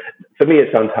 So for me,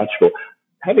 it's untouchable.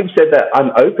 Having said that, I'm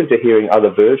open to hearing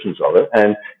other versions of it,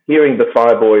 and hearing the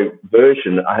Fireboy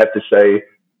version, I have to say,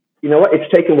 you know what?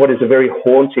 It's taken what is a very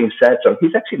haunting, sad song.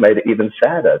 He's actually made it even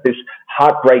sadder. This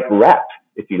heartbreak rap,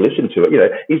 if you listen to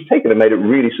it, he's taken and made it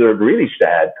really really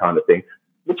sad kind of thing,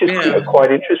 which is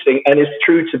quite interesting and is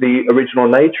true to the original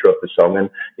nature of the song.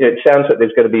 And it sounds like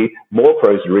there's going to be more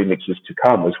Frozen remixes to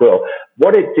come as well.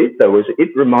 What it did, though, was it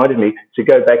reminded me to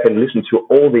go back and listen to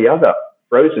all the other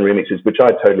Frozen remixes, which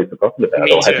I'd totally forgotten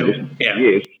about or hadn't listened to for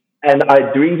years. And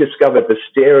I rediscovered the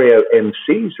Stereo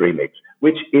MCs remix,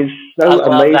 which is so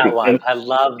amazing. I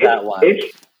love that one.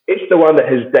 It's the one that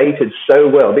has dated so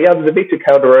well. The Victor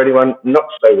Calderoni one, not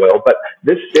so well, but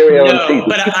this Stereo MCs.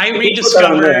 But I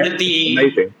rediscovered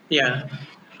amazing. Yeah.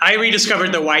 I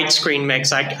rediscovered the widescreen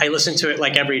mix. I listen to it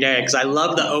like every day because I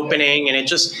love the opening, and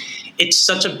it's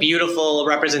such a beautiful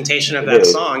representation of that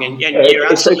song. And you're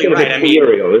absolutely right.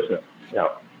 Ethereal, isn't it?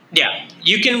 Yeah,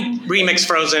 you can remix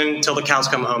Frozen till the cows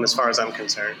come home, as far as I'm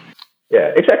concerned.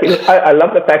 Yeah, exactly. I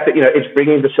love the fact that it's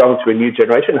bringing the song to a new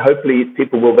generation. Hopefully,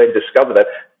 people will then discover that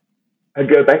and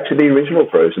go back to the original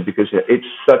Frozen, because it's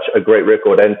such a great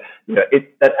record, and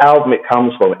that album it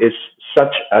comes from is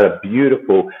such a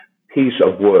beautiful piece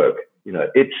of work.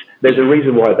 There's a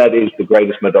reason why that is the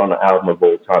greatest Madonna album of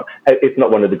all time, if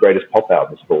not one of the greatest pop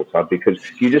albums of all time, because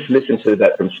you just listen to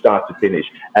that from start to finish,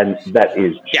 and that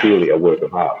is truly a work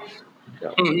of art. Yeah.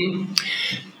 Mm-hmm.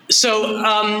 So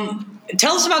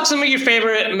tell us about some of your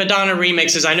favorite Madonna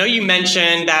remixes. I know you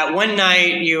mentioned that one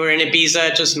night you were in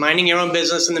Ibiza just minding your own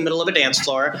business in the middle of a dance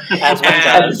floor.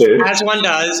 As one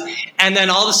does. And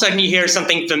then all of a sudden you hear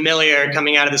something familiar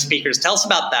coming out of the speakers. Tell us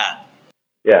about that.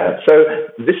 Yeah, so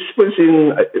this was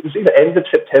it was either end of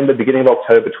September, beginning of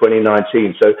October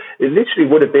 2019. So it literally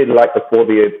would have been like before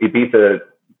the Ibiza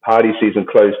party season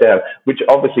closed down, which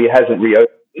obviously hasn't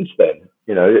reopened since then.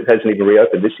 It hasn't even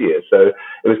reopened this year. So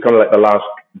it was kind of like the last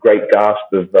great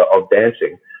gasp of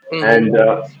dancing. Mm-hmm. And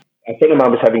a friend of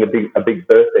mine was having a big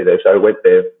birthday there, so I went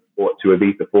there to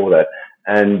Ibiza for that.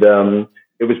 And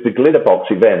it was the Glitterbox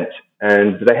event.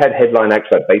 And they had headline acts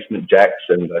like Basement Jaxx,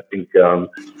 and I think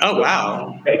Oh,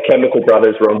 wow. Chemical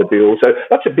Brothers were on the bill. So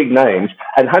lots of big names.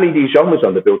 And Honey Dijon was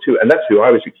on the bill too. And that's who I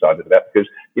was excited about because,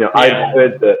 you know, I'd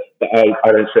heard the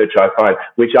I Don't Search, I Find,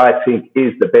 which I think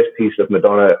is the best piece of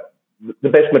Madonna, the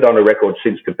best Madonna record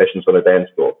since Confessions on a Dance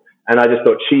Floor. And I just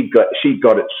thought she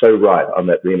got it so right on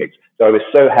that remix. So I was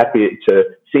so happy to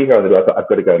see her on the bill. I thought, I've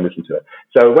got to go and listen to her.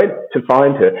 So I went to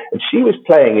find her, and she was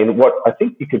playing in what I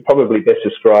think you could probably best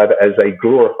describe as a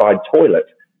glorified toilet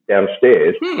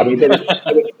downstairs. I mean, there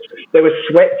was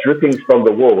sweat dripping from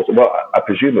the walls. Well, I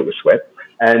presume it was sweat.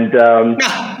 And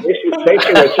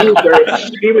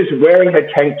she was wearing her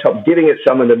tank top, giving it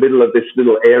some in the middle of this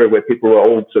little area where people were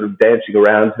all sort of dancing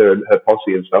around her and her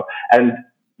posse and stuff. And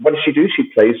what does she do? She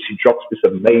drops this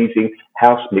amazing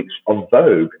house mix of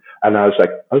Vogue. And I was like,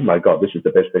 oh my God, this is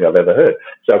the best thing I've ever heard.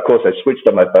 So of course I switched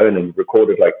on my phone and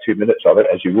recorded like 2 minutes of it,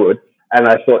 as you would. And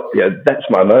I thought, you know, that's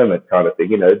my moment kind of thing.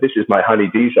 You know, this is my Honey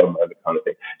Dijon moment kind of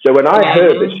thing. So when I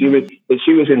heard that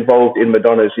she was involved in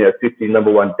Madonna's, you know, 50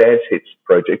 number one dance hits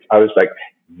project, I was like,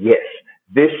 yes,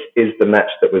 this is the match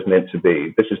that was meant to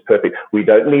be. This is perfect. We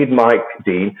don't need Mike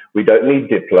Dean. We don't need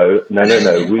Diplo. No.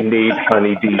 We need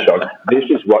Honey Dijon. This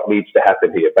is what needs to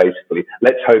happen here, basically.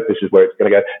 Let's hope this is where it's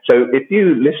going to go. So if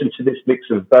you listen to this mix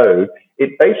of Vogue,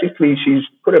 it basically, she's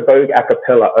put a Vogue a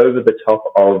cappella over the top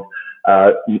of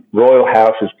Royal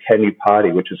House's Can You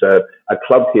Party, which is a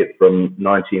club hit from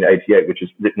 1988, which is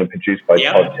written and produced by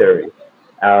Todd Terry.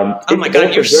 Oh my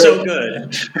God, you're so good.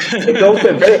 It's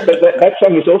also that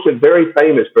song is also very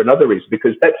famous for another reason,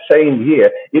 because that same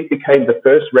year it became the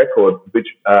first record which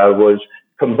was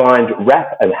combined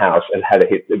rap and house and had a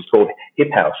hit. It was called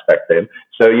Hip House back then.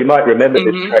 So you might remember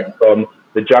this track from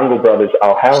the Jungle Brothers,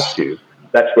 I'll House You.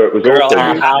 That's where it was Girl, also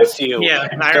I'll used. house you. Yeah,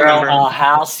 I Girl, remember. I'll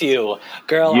house you.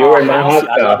 Girl, You're I'll my house you.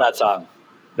 I house love that song.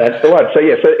 That's the one. So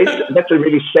yeah, that's a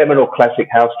really seminal classic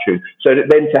house tune. So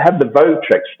then to have the Vogue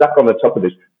track stuck on the top of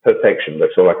this, perfection.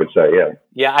 That's all I could say. Yeah.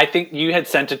 Yeah, I think you had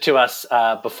sent it to us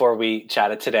before we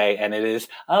chatted today, and it is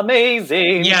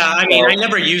amazing. Yeah, I mean, I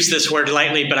never use this word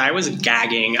lightly, but I was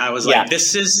gagging. I was like,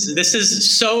 this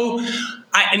is so.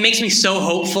 It makes me so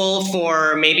hopeful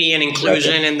for maybe an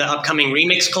inclusion in the upcoming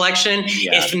remix collection.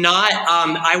 Yeah. If not,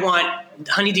 I want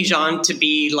Honey Dijon to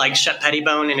be like Shep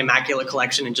Pettibone in Immaculate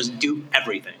Collection and just do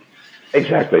everything.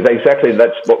 Exactly.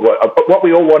 That's what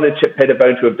we all wanted Shep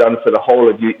Pettibone to have done for the whole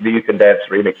of the You Can Dance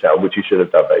remix album, which he should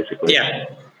have done, basically.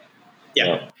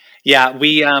 Yeah.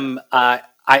 We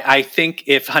I think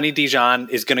if Honey Dijon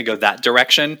is going to go that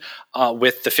direction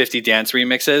with the 50 dance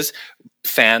remixes,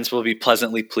 fans will be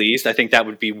pleasantly pleased. I think that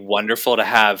would be wonderful to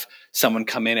have someone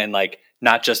come in and like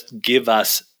not just give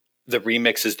us the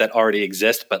remixes that already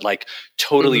exist, but like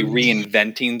totally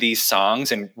reinventing these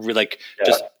songs and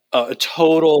just a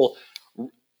total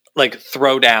like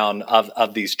throwdown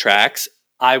of these tracks.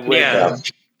 I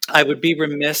would be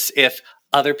remiss if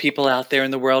other people out there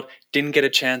in the world didn't get a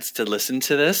chance to listen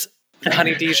to this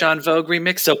Honey Dijon Vogue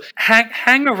remix. So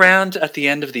hang around at the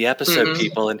end of the episode,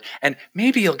 people, and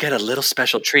maybe you'll get a little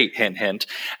special treat. Hint, hint.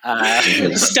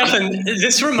 Stefan,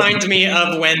 this reminds me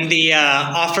of when the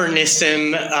Offer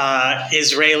Nissim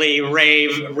Israeli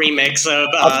rave remix of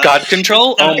God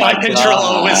Control. Oh my God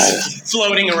Control was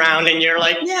floating around, and you're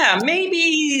like, yeah,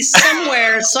 maybe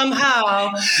somewhere,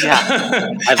 somehow. Yeah.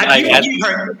 You've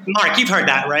heard, Mark, you've heard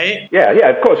that, right? Yeah,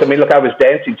 of course. I mean, look, I was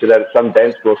dancing to that at some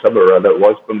dance floor somewhere or other. It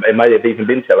was. It might have even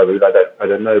been Tel Aviv. I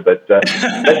don't know, but that's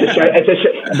a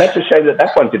shame. That's a shame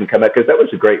that one didn't come out, because that was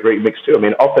a great remix too. I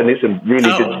mean, Offer Nissim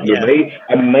really did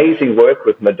amazing work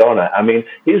with Madonna. I mean,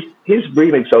 his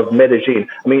remix of Medellin.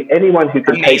 I mean, anyone who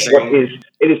can take it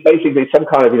is basically some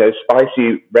kind of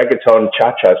spicy reggaeton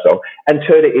cha-cha song and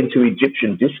turn it into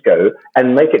Egyptian disco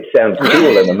and make it sound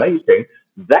cool and amazing.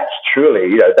 That's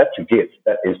truly, that's a gift.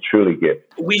 That is truly a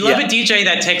gift. We love a DJ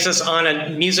that takes us on a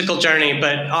musical journey,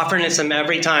 but Offer Nissim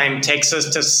every time takes us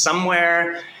to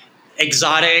somewhere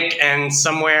exotic and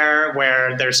somewhere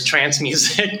where there's trance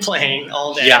music playing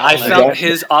all day. Yeah, I felt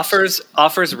his offers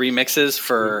remixes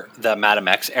for the Madam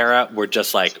X era were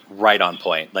just like right on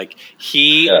point. Like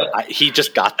he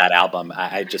just got that album.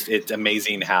 It's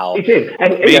amazing how he did,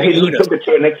 and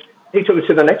he took it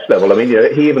to the next level. I mean,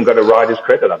 he even got a writer's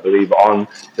credit, I believe, on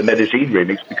the Medellin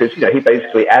remix, because he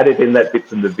basically added in that bit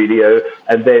from the video,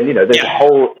 and then there's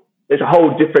a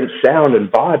whole different sound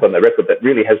and vibe on the record that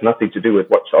really has nothing to do with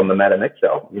what's on the Madam X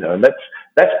album. And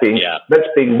that's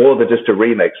being more than just a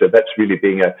remix. So that's really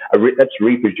being that's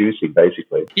reproducing,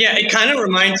 basically. Yeah, it kind of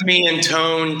reminds me in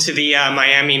tone to the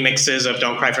Miami mixes of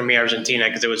 "Don't Cry for Me, Argentina,"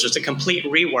 because it was just a complete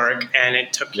rework, and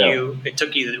it took you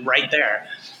right there.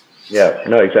 Yeah,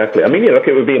 no, exactly. I mean, look,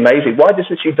 it would be amazing. Why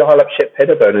doesn't she dial up Shep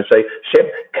Pettibone and say,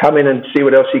 Shep, come in and see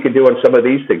what else you can do on some of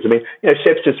these things? I mean,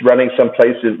 Shep's just running some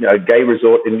place, a gay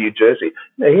resort in New Jersey.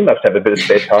 He must have a bit of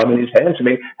spare time in his hands. I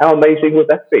mean, how amazing would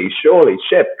that be? Surely,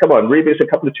 Shep, come on, remix a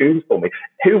couple of tunes for me.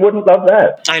 Who wouldn't love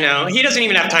that? I know. He doesn't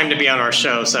even have time to be on our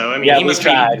show, so, I mean, Yeah, he must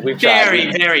be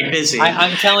very, very busy.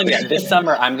 I'm telling you, this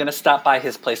summer I'm going to stop by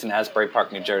his place in Asbury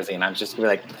Park, New Jersey, and I'm just going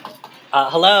to be like,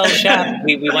 hello, Chef.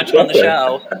 We want you on the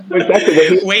show.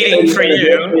 Exactly. Waiting for you.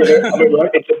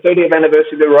 It's the 30th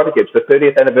anniversary of Erotica. It's the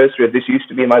 30th anniversary of This Used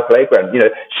to Be My Playground.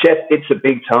 Chef, it's a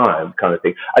big time kind of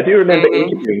thing. I do remember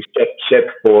interviewing Chef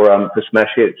for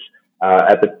Smash Hits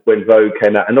when Vogue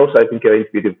came out. And also I think I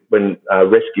interviewed him when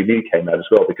Rescue Me came out as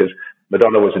well, because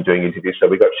Madonna wasn't doing interviews, so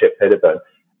we got Shep Pettibone.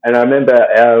 And I remember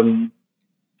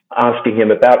asking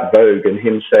him about Vogue and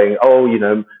him saying,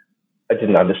 I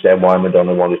didn't understand why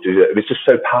Madonna wanted to do that. It was just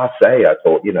so passé, I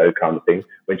thought, kind of thing,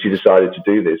 when she decided to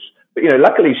do this. But,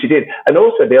 luckily she did. And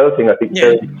also the other thing I think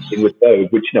very interesting with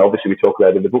Vogue, which, obviously we talk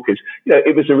about in the book, is,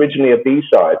 it was originally a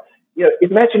B-side.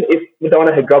 Imagine if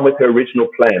Madonna had gone with her original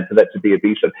plan for that to be a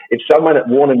B-side. If someone at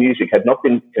Warner Music had not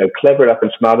been clever enough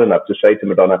and smart enough to say to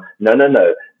Madonna, no,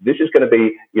 this is going to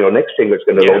be your next thing that's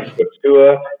going to launch your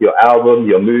tour, your album,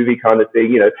 your movie kind of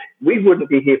thing. We wouldn't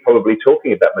be here probably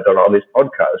talking about Madonna on this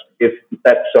podcast if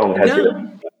that song had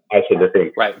been I said the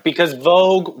thing. Right, because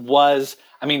Vogue was,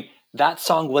 that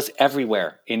song was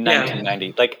everywhere in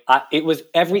 1990. Like, it was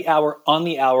every hour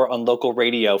on local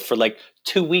radio for like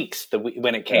 2 weeks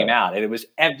when it came out, and it was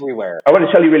everywhere. I want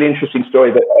to tell you a really interesting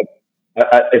story, that,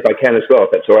 if I can as well,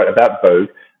 if that's all right, about Vogue.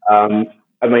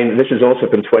 This is also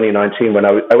from 2019 when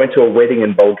I went to a wedding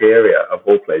in Bulgaria, of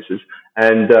all places,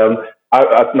 and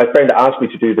my friend asked me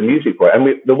to do the music for it.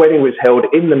 And the wedding was held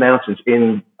in the mountains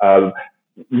in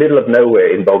middle of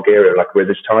nowhere in Bulgaria, like where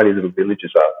these tiny little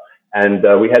villages are. And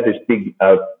we had this big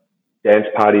dance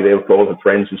party there with all the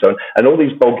friends and so on. And all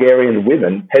these Bulgarian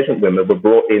women, peasant women, were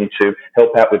brought in to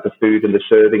help out with the food and the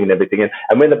serving and everything.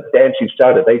 And when the dancing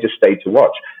started, they just stayed to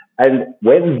watch. And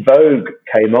when Vogue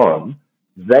came on,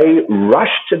 they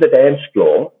rushed to the dance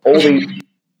floor, all these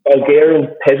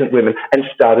Bulgarian peasant women, and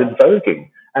started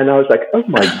voguing. And I was like, oh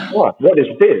my God, what is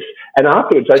this? And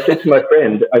afterwards I said to my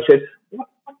friend, I said,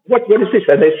 what is this?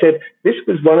 And they said, this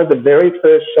was one of the very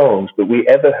first songs that we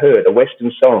ever heard, a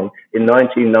Western song, in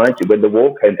 1990 when the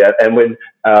wall came down and when,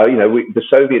 the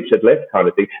Soviets had left kind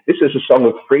of thing. This is a song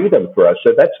of freedom for us.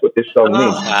 So that's what this song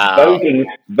means. Wow.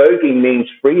 Voguing means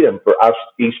freedom for us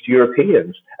East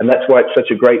Europeans. And that's why it's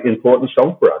such a great, important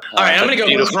song for us. All right, I'm going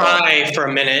to go cry for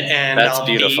a minute, and I'll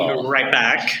be right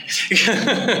back.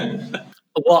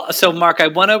 Well, so Mark, I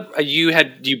want to.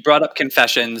 You brought up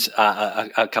Confessions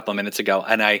a couple of minutes ago,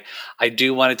 and I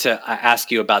do wanted to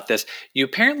ask you about this. You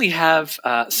apparently have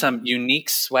some unique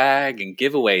swag and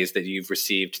giveaways that you've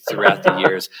received throughout the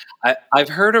years. I've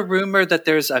heard a rumor that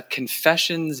there's a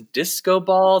Confessions disco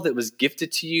ball that was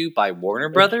gifted to you by Warner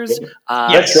Brothers.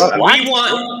 Yes, right. We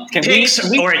want pics,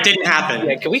 or it didn't happen.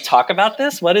 Yeah, can we talk about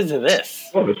this? What is this?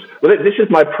 Well, this is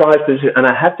my prized position, and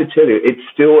I have to tell you, it's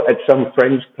still at some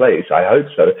friend's place. I hope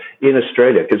so, in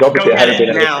Australia, because obviously I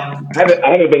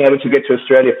haven't been able to get to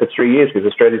Australia for 3 years because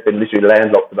Australia's been literally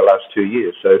landlocked for the last 2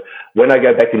 years. So when I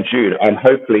go back in June, I'm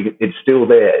hopefully it's still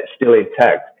there, it's still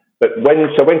intact. But when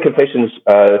Confessions,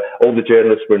 all the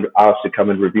journalists were asked to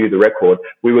come and review the record,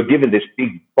 we were given this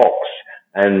big box,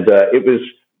 and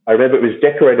I remember it was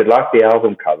decorated like the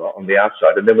album cover on the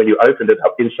outside, and then when you opened it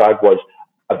up, inside was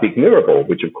a big mirror ball,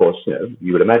 which of course,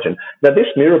 you would imagine. Now this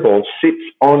mirror ball sits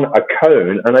on a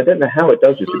cone, and I don't know how it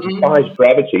does this. It defies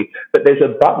gravity, but there's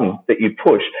a button that you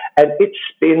push, and it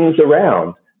spins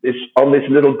around on this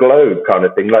little globe kind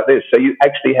of thing like this. So you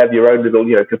actually have your own little,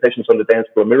 Confessions on the Dance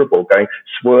Floor mirror ball going,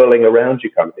 swirling around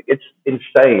you kind of thing. It's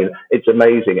insane. It's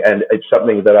amazing. And it's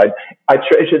something that I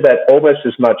treasure that almost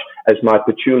as much as my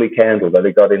patchouli candle that I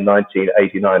got in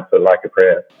 1989 for Like a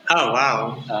Prayer. Oh,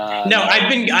 wow. No, I've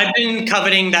been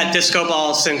coveting that disco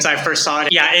ball since I first saw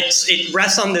it. Yeah, it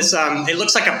rests on this, it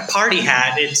looks like a party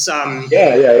hat. It's,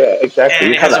 yeah, exactly.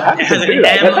 And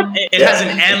it has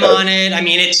an M on it. I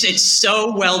mean, it's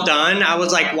so well done. I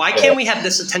was like, why can't we have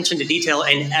this attention to detail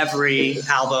in every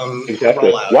album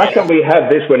rollout? Why can't we have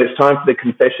this when it's time for the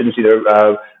Confessions,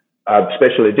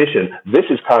 special edition? This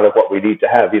is kind of what we need to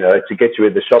have, to get you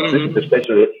in the shops. This is the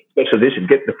special edition.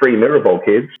 Get the free mirror ball,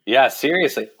 kids. Yeah,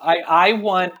 seriously. I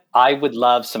would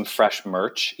love some fresh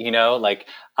merch,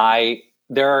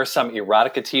 there are some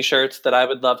erotica t-shirts that I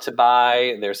would love to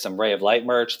buy. There's some Ray of Light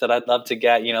merch that I'd love to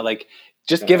get,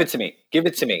 just give it to me. Give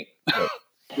it to me.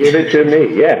 Give it to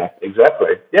me. Yeah,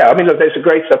 exactly. Yeah, I mean, look, there's a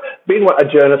great stuff. Being a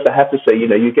journalist, I have to say,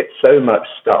 you get so much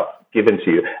stuff given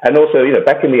to you. And also,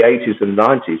 back in the 80s and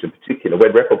 90s in particular,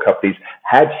 when record companies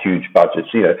had huge budgets,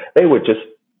 they would just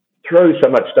throw so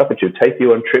much stuff at you, take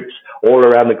you on trips all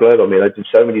around the globe. I mean, I did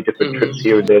so many different trips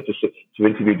here and there just to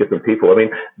interview different people. I mean,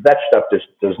 that stuff just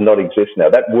does not exist now.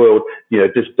 That world,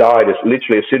 just died. As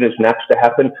soon as Napster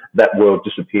happened, that world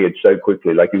disappeared so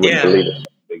quickly, like you wouldn't believe it.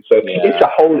 So it's a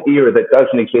whole era that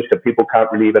doesn't exist, and people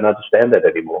can't really even understand that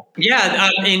anymore. Yeah,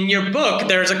 in your book,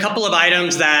 there's a couple of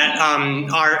items that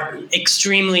are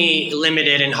extremely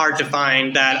limited and hard to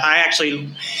find that I actually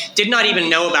did not even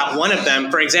know about one of them.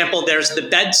 For example, there's the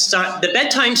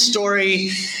Bedtime Story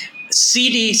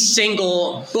CD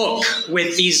single book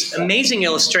with these amazing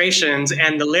illustrations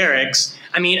and the lyrics.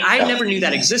 I mean, I never knew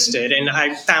that existed, and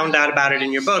I found out about it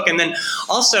in your book. And then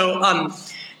also,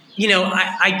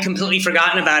 I'd completely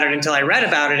forgotten about it until I read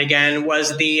about it again,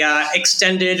 was the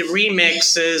extended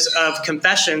remixes of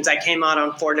Confessions that came out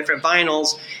on 4 different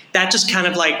vinyls that just kind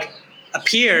of like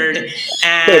appeared.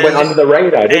 And it went under the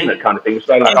radar, didn't it, kind of thing?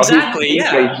 So like, exactly,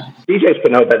 DJs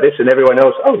can know about this, and everyone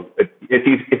else,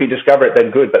 if you discover it, then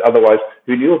good, but otherwise,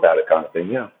 who knew about it, kind of thing,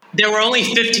 yeah. There were only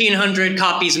 1,500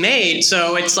 copies made,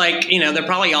 so it's like, they're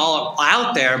probably all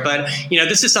out there. But,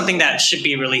 this is something that should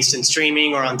be released in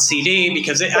streaming or on CD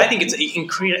because I think it's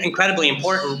incredibly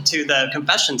important to the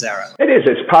Confessions era. It is.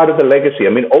 It's part of the legacy. I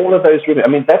mean, all of those remixes, I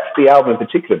mean, that's the album in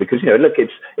particular because, look,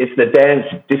 it's the dance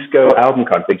disco album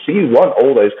kind of thing. So you want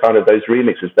all those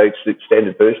remixes, those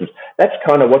extended versions. That's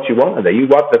kind of what you want in there. You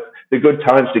want the good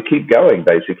times to keep going,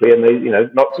 basically, and they,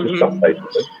 not to stop,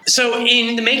 basically. So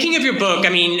in the making of your book, I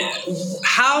mean,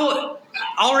 how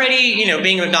already,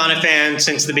 being a Madonna fan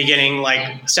since the beginning,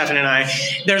 like Stefan and I,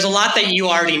 there's a lot that you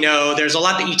already know. There's a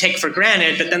lot that you take for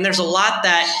granted, but then there's a lot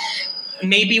that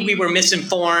maybe we were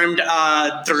misinformed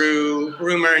through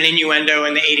rumor and innuendo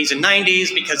in the 80s and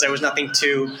 90s because there was nothing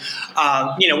to,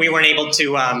 we weren't able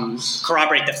to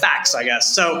corroborate the facts, I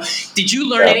guess. So did you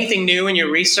learn anything new in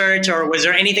your research, or was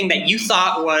there anything that you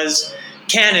thought was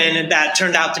canon that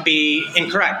turned out to be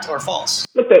incorrect or false?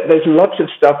 Look, there's lots of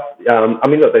stuff.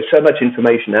 There's so much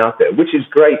information out there, which is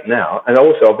great now. And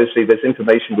also, obviously, there's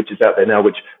information which is out there now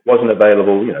which wasn't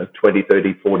available, 20,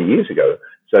 30, 40 years ago.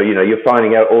 So, you're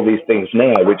finding out all these things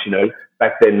now, which,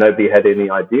 back then nobody had any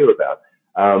idea about.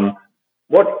 I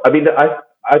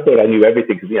thought I knew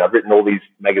everything because, I've written all these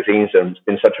magazines and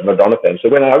been such a Madonna fan. So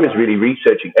when I was really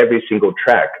researching every single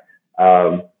track,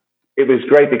 it was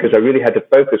great because I really had to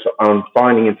focus on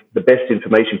finding the best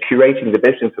information, curating the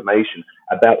best information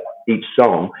about each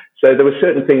song. So there were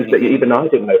certain things that even I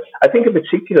didn't know. I think in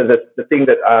particular that the thing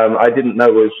that I didn't know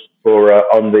was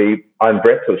on the I'm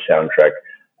Breathless soundtrack,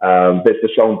 there's the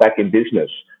song Back in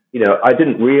Business. I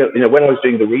didn't when I was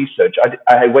doing the research,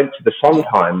 I went to the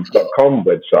songtimes.com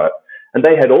website, and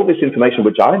they had all this information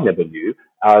which I never knew,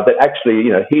 that actually,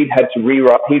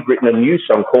 he'd written a new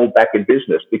song called Back in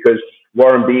Business because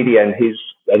Warren Beatty and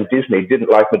Disney didn't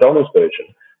like Madonna's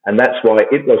version. And that's why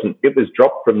it was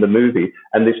dropped from the movie,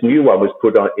 and this new one was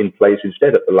put in place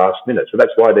instead at the last minute. So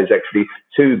that's why there's actually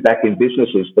 2 Back in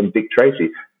Businesses from Dick Tracy.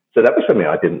 So that was something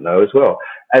I didn't know as well.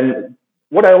 And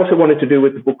what I also wanted to do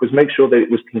with the book was make sure that it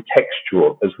was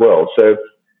contextual as well. So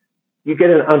you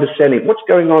get an understanding what's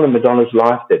going on in Madonna's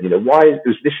life then. Why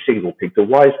is this single picked, or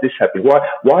why is this happening?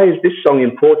 Why is this song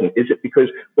important? Is it because,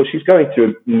 she's going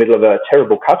through the middle of a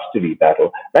terrible custody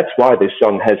battle? That's why this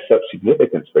song has such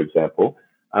significance, for example.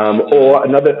 Or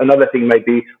another thing may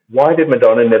be, why did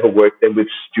Madonna never work then with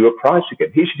Stuart Price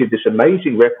again? He did this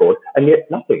amazing record, and yet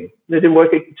nothing. They didn't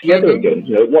work together again.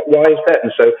 Why is that?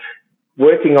 And so,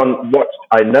 working on what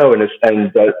I know and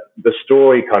the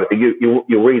story kind of thing,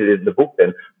 you'll read it in the book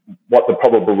then, what the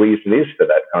probable reason is for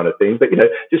that kind of thing. But,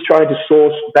 just trying to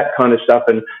source that kind of stuff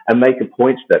and make a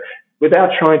point to that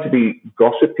without trying to be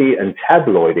gossipy and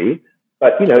tabloidy,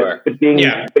 but, but giving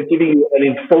you an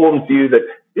informed view that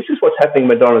this is what's happening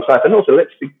in Madonna's life. And also,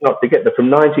 let's not forget that from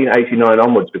 1989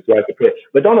 onwards, with Like a Prayer,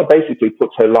 Madonna basically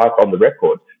puts her life on the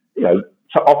record,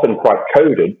 often quite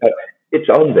coded, but it's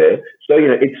on there. So,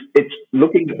 it's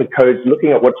looking at the codes,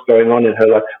 looking at what's going on in her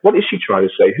life. What is she trying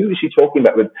to say? Who is she talking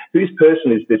about? Whose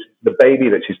person is this, the baby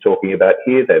that she's talking about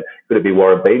here then? Could it be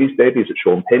Warren Beatty's baby? Is it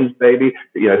Sean Penn's baby?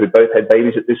 Who both had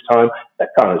babies at this time? That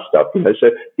kind of stuff,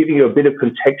 So giving you a bit of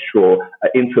contextual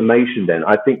information then,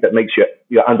 I think that makes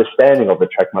your understanding of the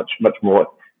track much, much more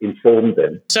informed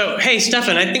then. So, hey,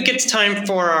 Stefan, I think it's time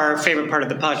for our favorite part of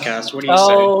the podcast. What do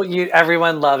you say?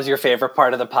 Everyone loves your favorite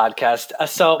part of the podcast.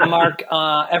 So, Mark,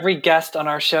 every guest on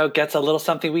our show gets a little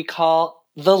something we call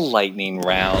the lightning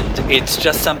round. It's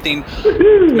just something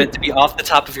meant to be off the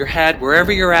top of your head,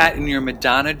 wherever you're at in your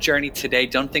Madonna journey today.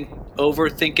 Don't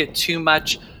overthink it too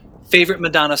much. Favorite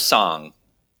Madonna song?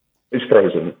 It's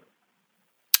Frozen.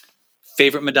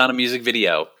 Favorite Madonna music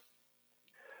video?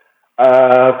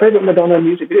 Favorite Madonna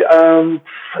music video?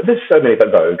 There's so many,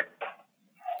 but Vogue.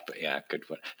 But yeah, good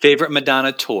one. Favorite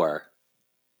Madonna tour?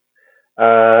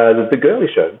 The Girly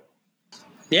Show.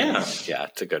 Yeah. Yeah,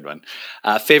 it's a good one.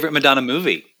 Favorite Madonna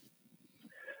movie?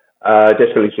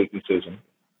 Desperately Seeking Susan.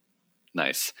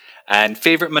 Nice. And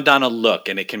favorite Madonna look?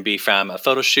 And it can be from a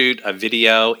photo shoot, a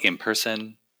video, in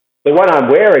person. The one I'm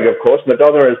wearing, of course,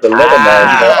 Madonna is the leather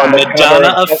man. On the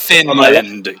Madonna cover of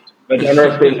Finland.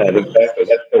 Madonna of Finland, exactly.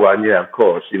 That's the one, yeah, of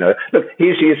course. Look,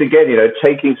 here she is again,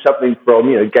 taking something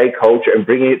from, gay culture and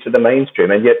bringing it to the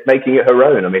mainstream and yet making it her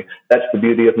own. I mean, that's the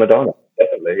beauty of Madonna,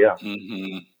 definitely, yeah.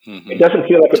 Mm-hmm, mm-hmm. It doesn't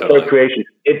feel like appropriation.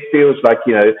 It feels like,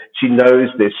 she knows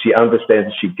this, she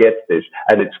understands, she gets this,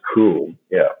 and it's cool,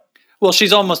 yeah. Well,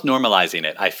 she's almost normalizing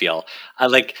it, I feel. A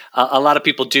lot of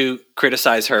people do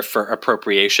criticize her for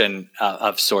appropriation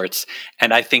of sorts,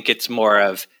 and I think it's more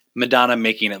of Madonna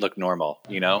making it look normal,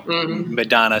 Mm-hmm.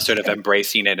 Madonna sort of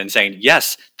embracing it and saying,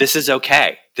 yes, this is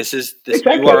okay. This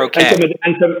exactly. You are okay.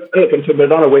 And to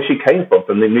Madonna, where she came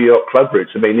from the New York club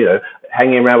roots. I mean,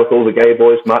 hanging around with all the gay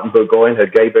boys, Martin Burgoyne, her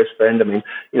gay best friend. I mean,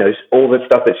 all the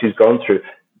stuff that she's gone through.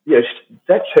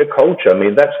 That's her culture. I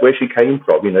mean, that's where she came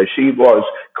from. She was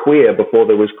queer before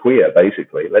there was queer,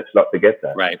 basically. Let's not forget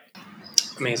that. Right.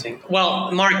 Amazing.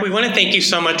 Well, Mark, we want to thank you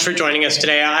so much for joining us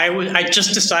today. I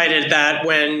just decided that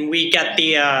when we get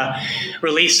the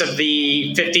release of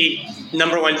the 50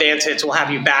 number one dance hits, we'll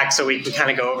have you back so we can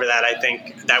kind of go over that. I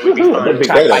think that would be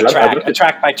fun. A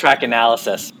track-by-track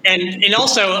analysis. And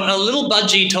also, a little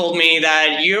budgie told me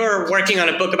that you're working on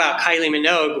a book about Kylie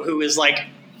Minogue, who is like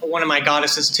one of my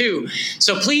goddesses too.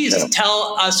 So please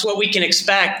tell us what we can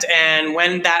expect and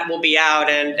when that will be out.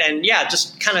 And yeah,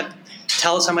 just kind of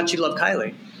tell us how much you love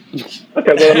Kylie.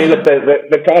 Okay, well, I mean, look,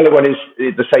 the Kylie one is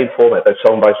the same format, the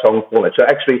song-by-song format. So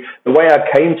actually, the way I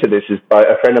came to this is by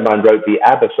a friend of mine wrote the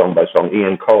ABBA song-by-song,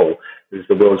 Ian Cole, who's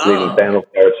the world's leading fan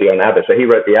authority on ABBA. So he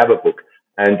wrote the ABBA book.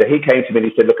 And he came to me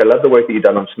and he said, look, I love the work that you've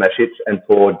done on Smash Hits and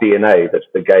for DNA, that's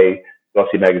the gay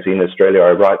glossy magazine in Australia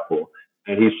I write for.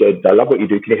 And he said, I love what you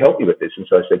do. Can you help me with this? And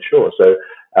so I said, sure. So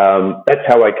that's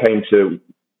how I came to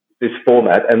this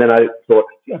format. And then I thought,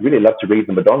 I'd really love to read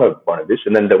the Madonna one of this.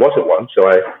 And then there wasn't one. So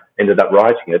I ended up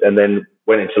writing it and then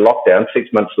went into lockdown. 6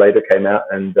 months later came out.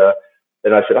 And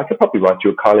then I said, I could probably write you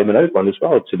a Kylie Minogue one as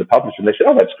well to the publisher. And they said,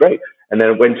 oh, that's great. And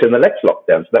then it went to the next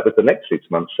lockdown. So that was the next 6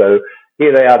 months. So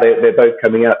here they are. They're both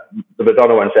coming out. The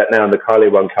Madonna one's out now and the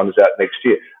Kylie one comes out next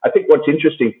year. I think what's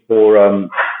interesting for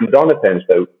Madonna fans,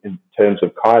 though, in terms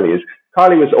of Kylie, is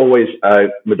Kylie was always a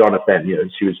Madonna fan.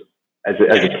 She was, as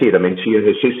a kid, I mean, she and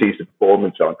her sister used to perform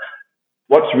and so on.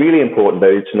 What's really important,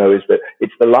 though, to know is that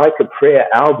it's the Like a Prayer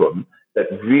album that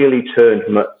really turned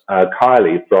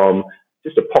Kylie from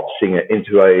just a pop singer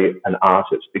into an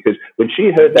artist. Because when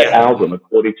she heard that album,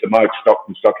 according to Mike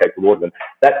Stockton, Stockacre Waterman,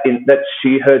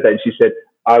 she heard that and she said,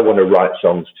 I want to write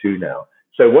songs too now.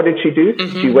 So what did she do?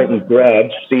 Mm-hmm. She went and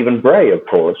grabbed Stephen Bray, of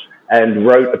course, and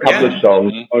wrote a couple of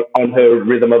songs on her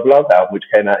Rhythm of Love album, which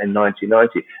came out in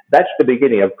 1990. That's the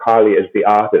beginning of Kylie as the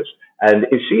artist. And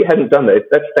if she hadn't done that,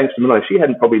 that's thanks to Madonna. If she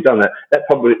hadn't probably done that,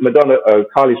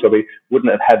 Kylie probably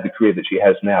wouldn't have had the career that she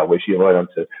has now, where she went on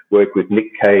to work with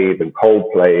Nick Cave and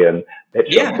Coldplay and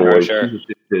Pet Shop Boys,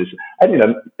 Sisters, and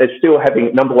they're still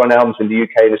having number one albums in the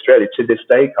UK and Australia to this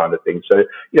day, kind of thing. So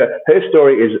her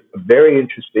story is very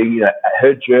interesting.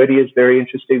 Her journey is very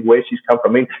interesting. Where she's come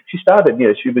from. I mean, she started.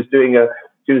 She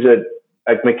was a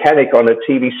mechanic on a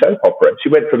TV soap opera. She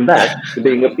went from that to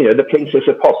being, the princess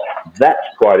of pop. That's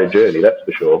quite a journey, that's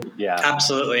for sure. Yeah,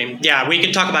 absolutely. Yeah, we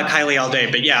could talk about Kylie all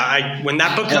day, but when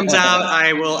that book comes out,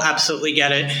 I will absolutely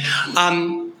get it.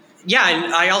 And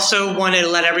I also want to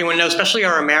let everyone know, especially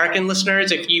our American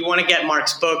listeners, if you want to get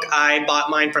Mark's book, I bought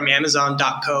mine from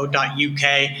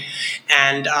Amazon.co.uk.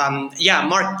 And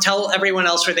Mark, tell everyone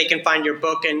else where they can find your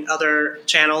book and other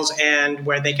channels and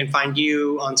where they can find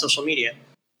you on social media.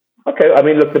 Okay, I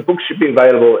mean, look, the book should be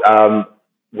available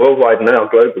worldwide now,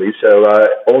 globally. So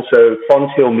also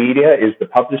Fonthill Media is the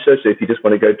publisher. So if you just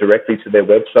want to go directly to their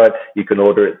website, you can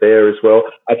order it there as well.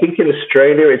 I think in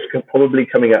Australia, it's probably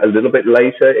coming out a little bit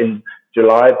later in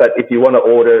July. But if you want to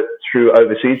order through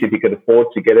overseas, if you can afford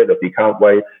to get it, if you can't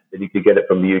wait, then you could get it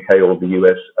from the UK or the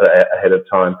US ahead of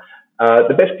time.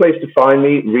 The best place to find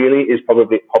me really is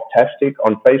probably Poptastic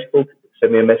on Facebook.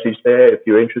 Send me a message there if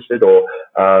you're interested, or,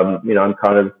 I'm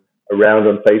kind of around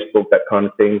on Facebook, that kind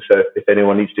of thing. So if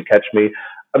anyone needs to catch me,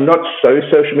 I'm not so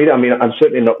social media. I mean, I'm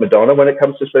certainly not Madonna when it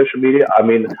comes to social media. I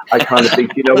mean, I kind of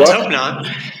think, you know Let's what? hope not.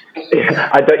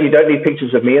 You don't need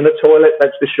pictures of me in the toilet,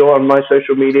 that's for sure, on my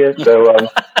social media. So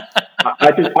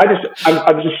I'm just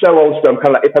so old. So I'm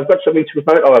kind of like, if I've got something to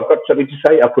promote or I've got something to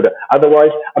say, I'll put it. Otherwise,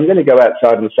 I'm going to go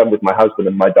outside in the sun with my husband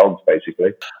and my dogs,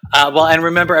 basically. Well, and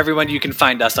remember, everyone, you can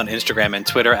find us on Instagram and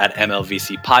Twitter at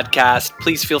MLVC Podcast.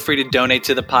 Please feel free to donate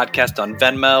to the podcast on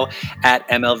Venmo at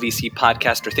MLVC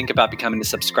Podcast, or think about becoming a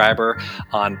subscriber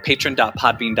on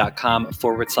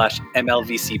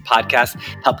patron.podbean.com/MLVC Podcast.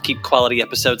 Help keep quality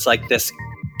episodes like this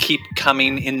keep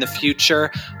coming in the future.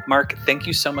 Mark, thank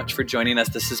you so much for joining us.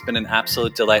 This has been an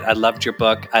absolute delight. I loved your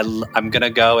book. I'm going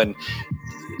to go and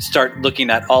start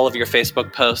looking at all of your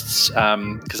Facebook posts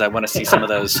because I want to see some of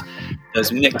those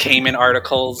Nick Kamen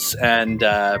articles. And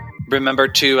remember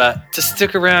to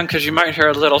stick around because you might hear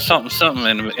a little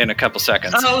something in a couple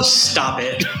seconds. Oh, stop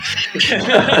it.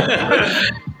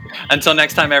 Until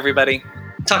next time, everybody.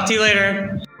 Talk to you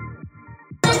later.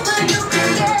 Let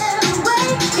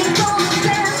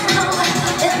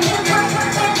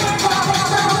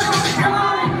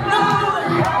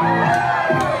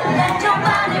your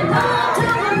body move to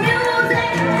the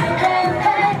music. Hey,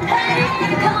 hey.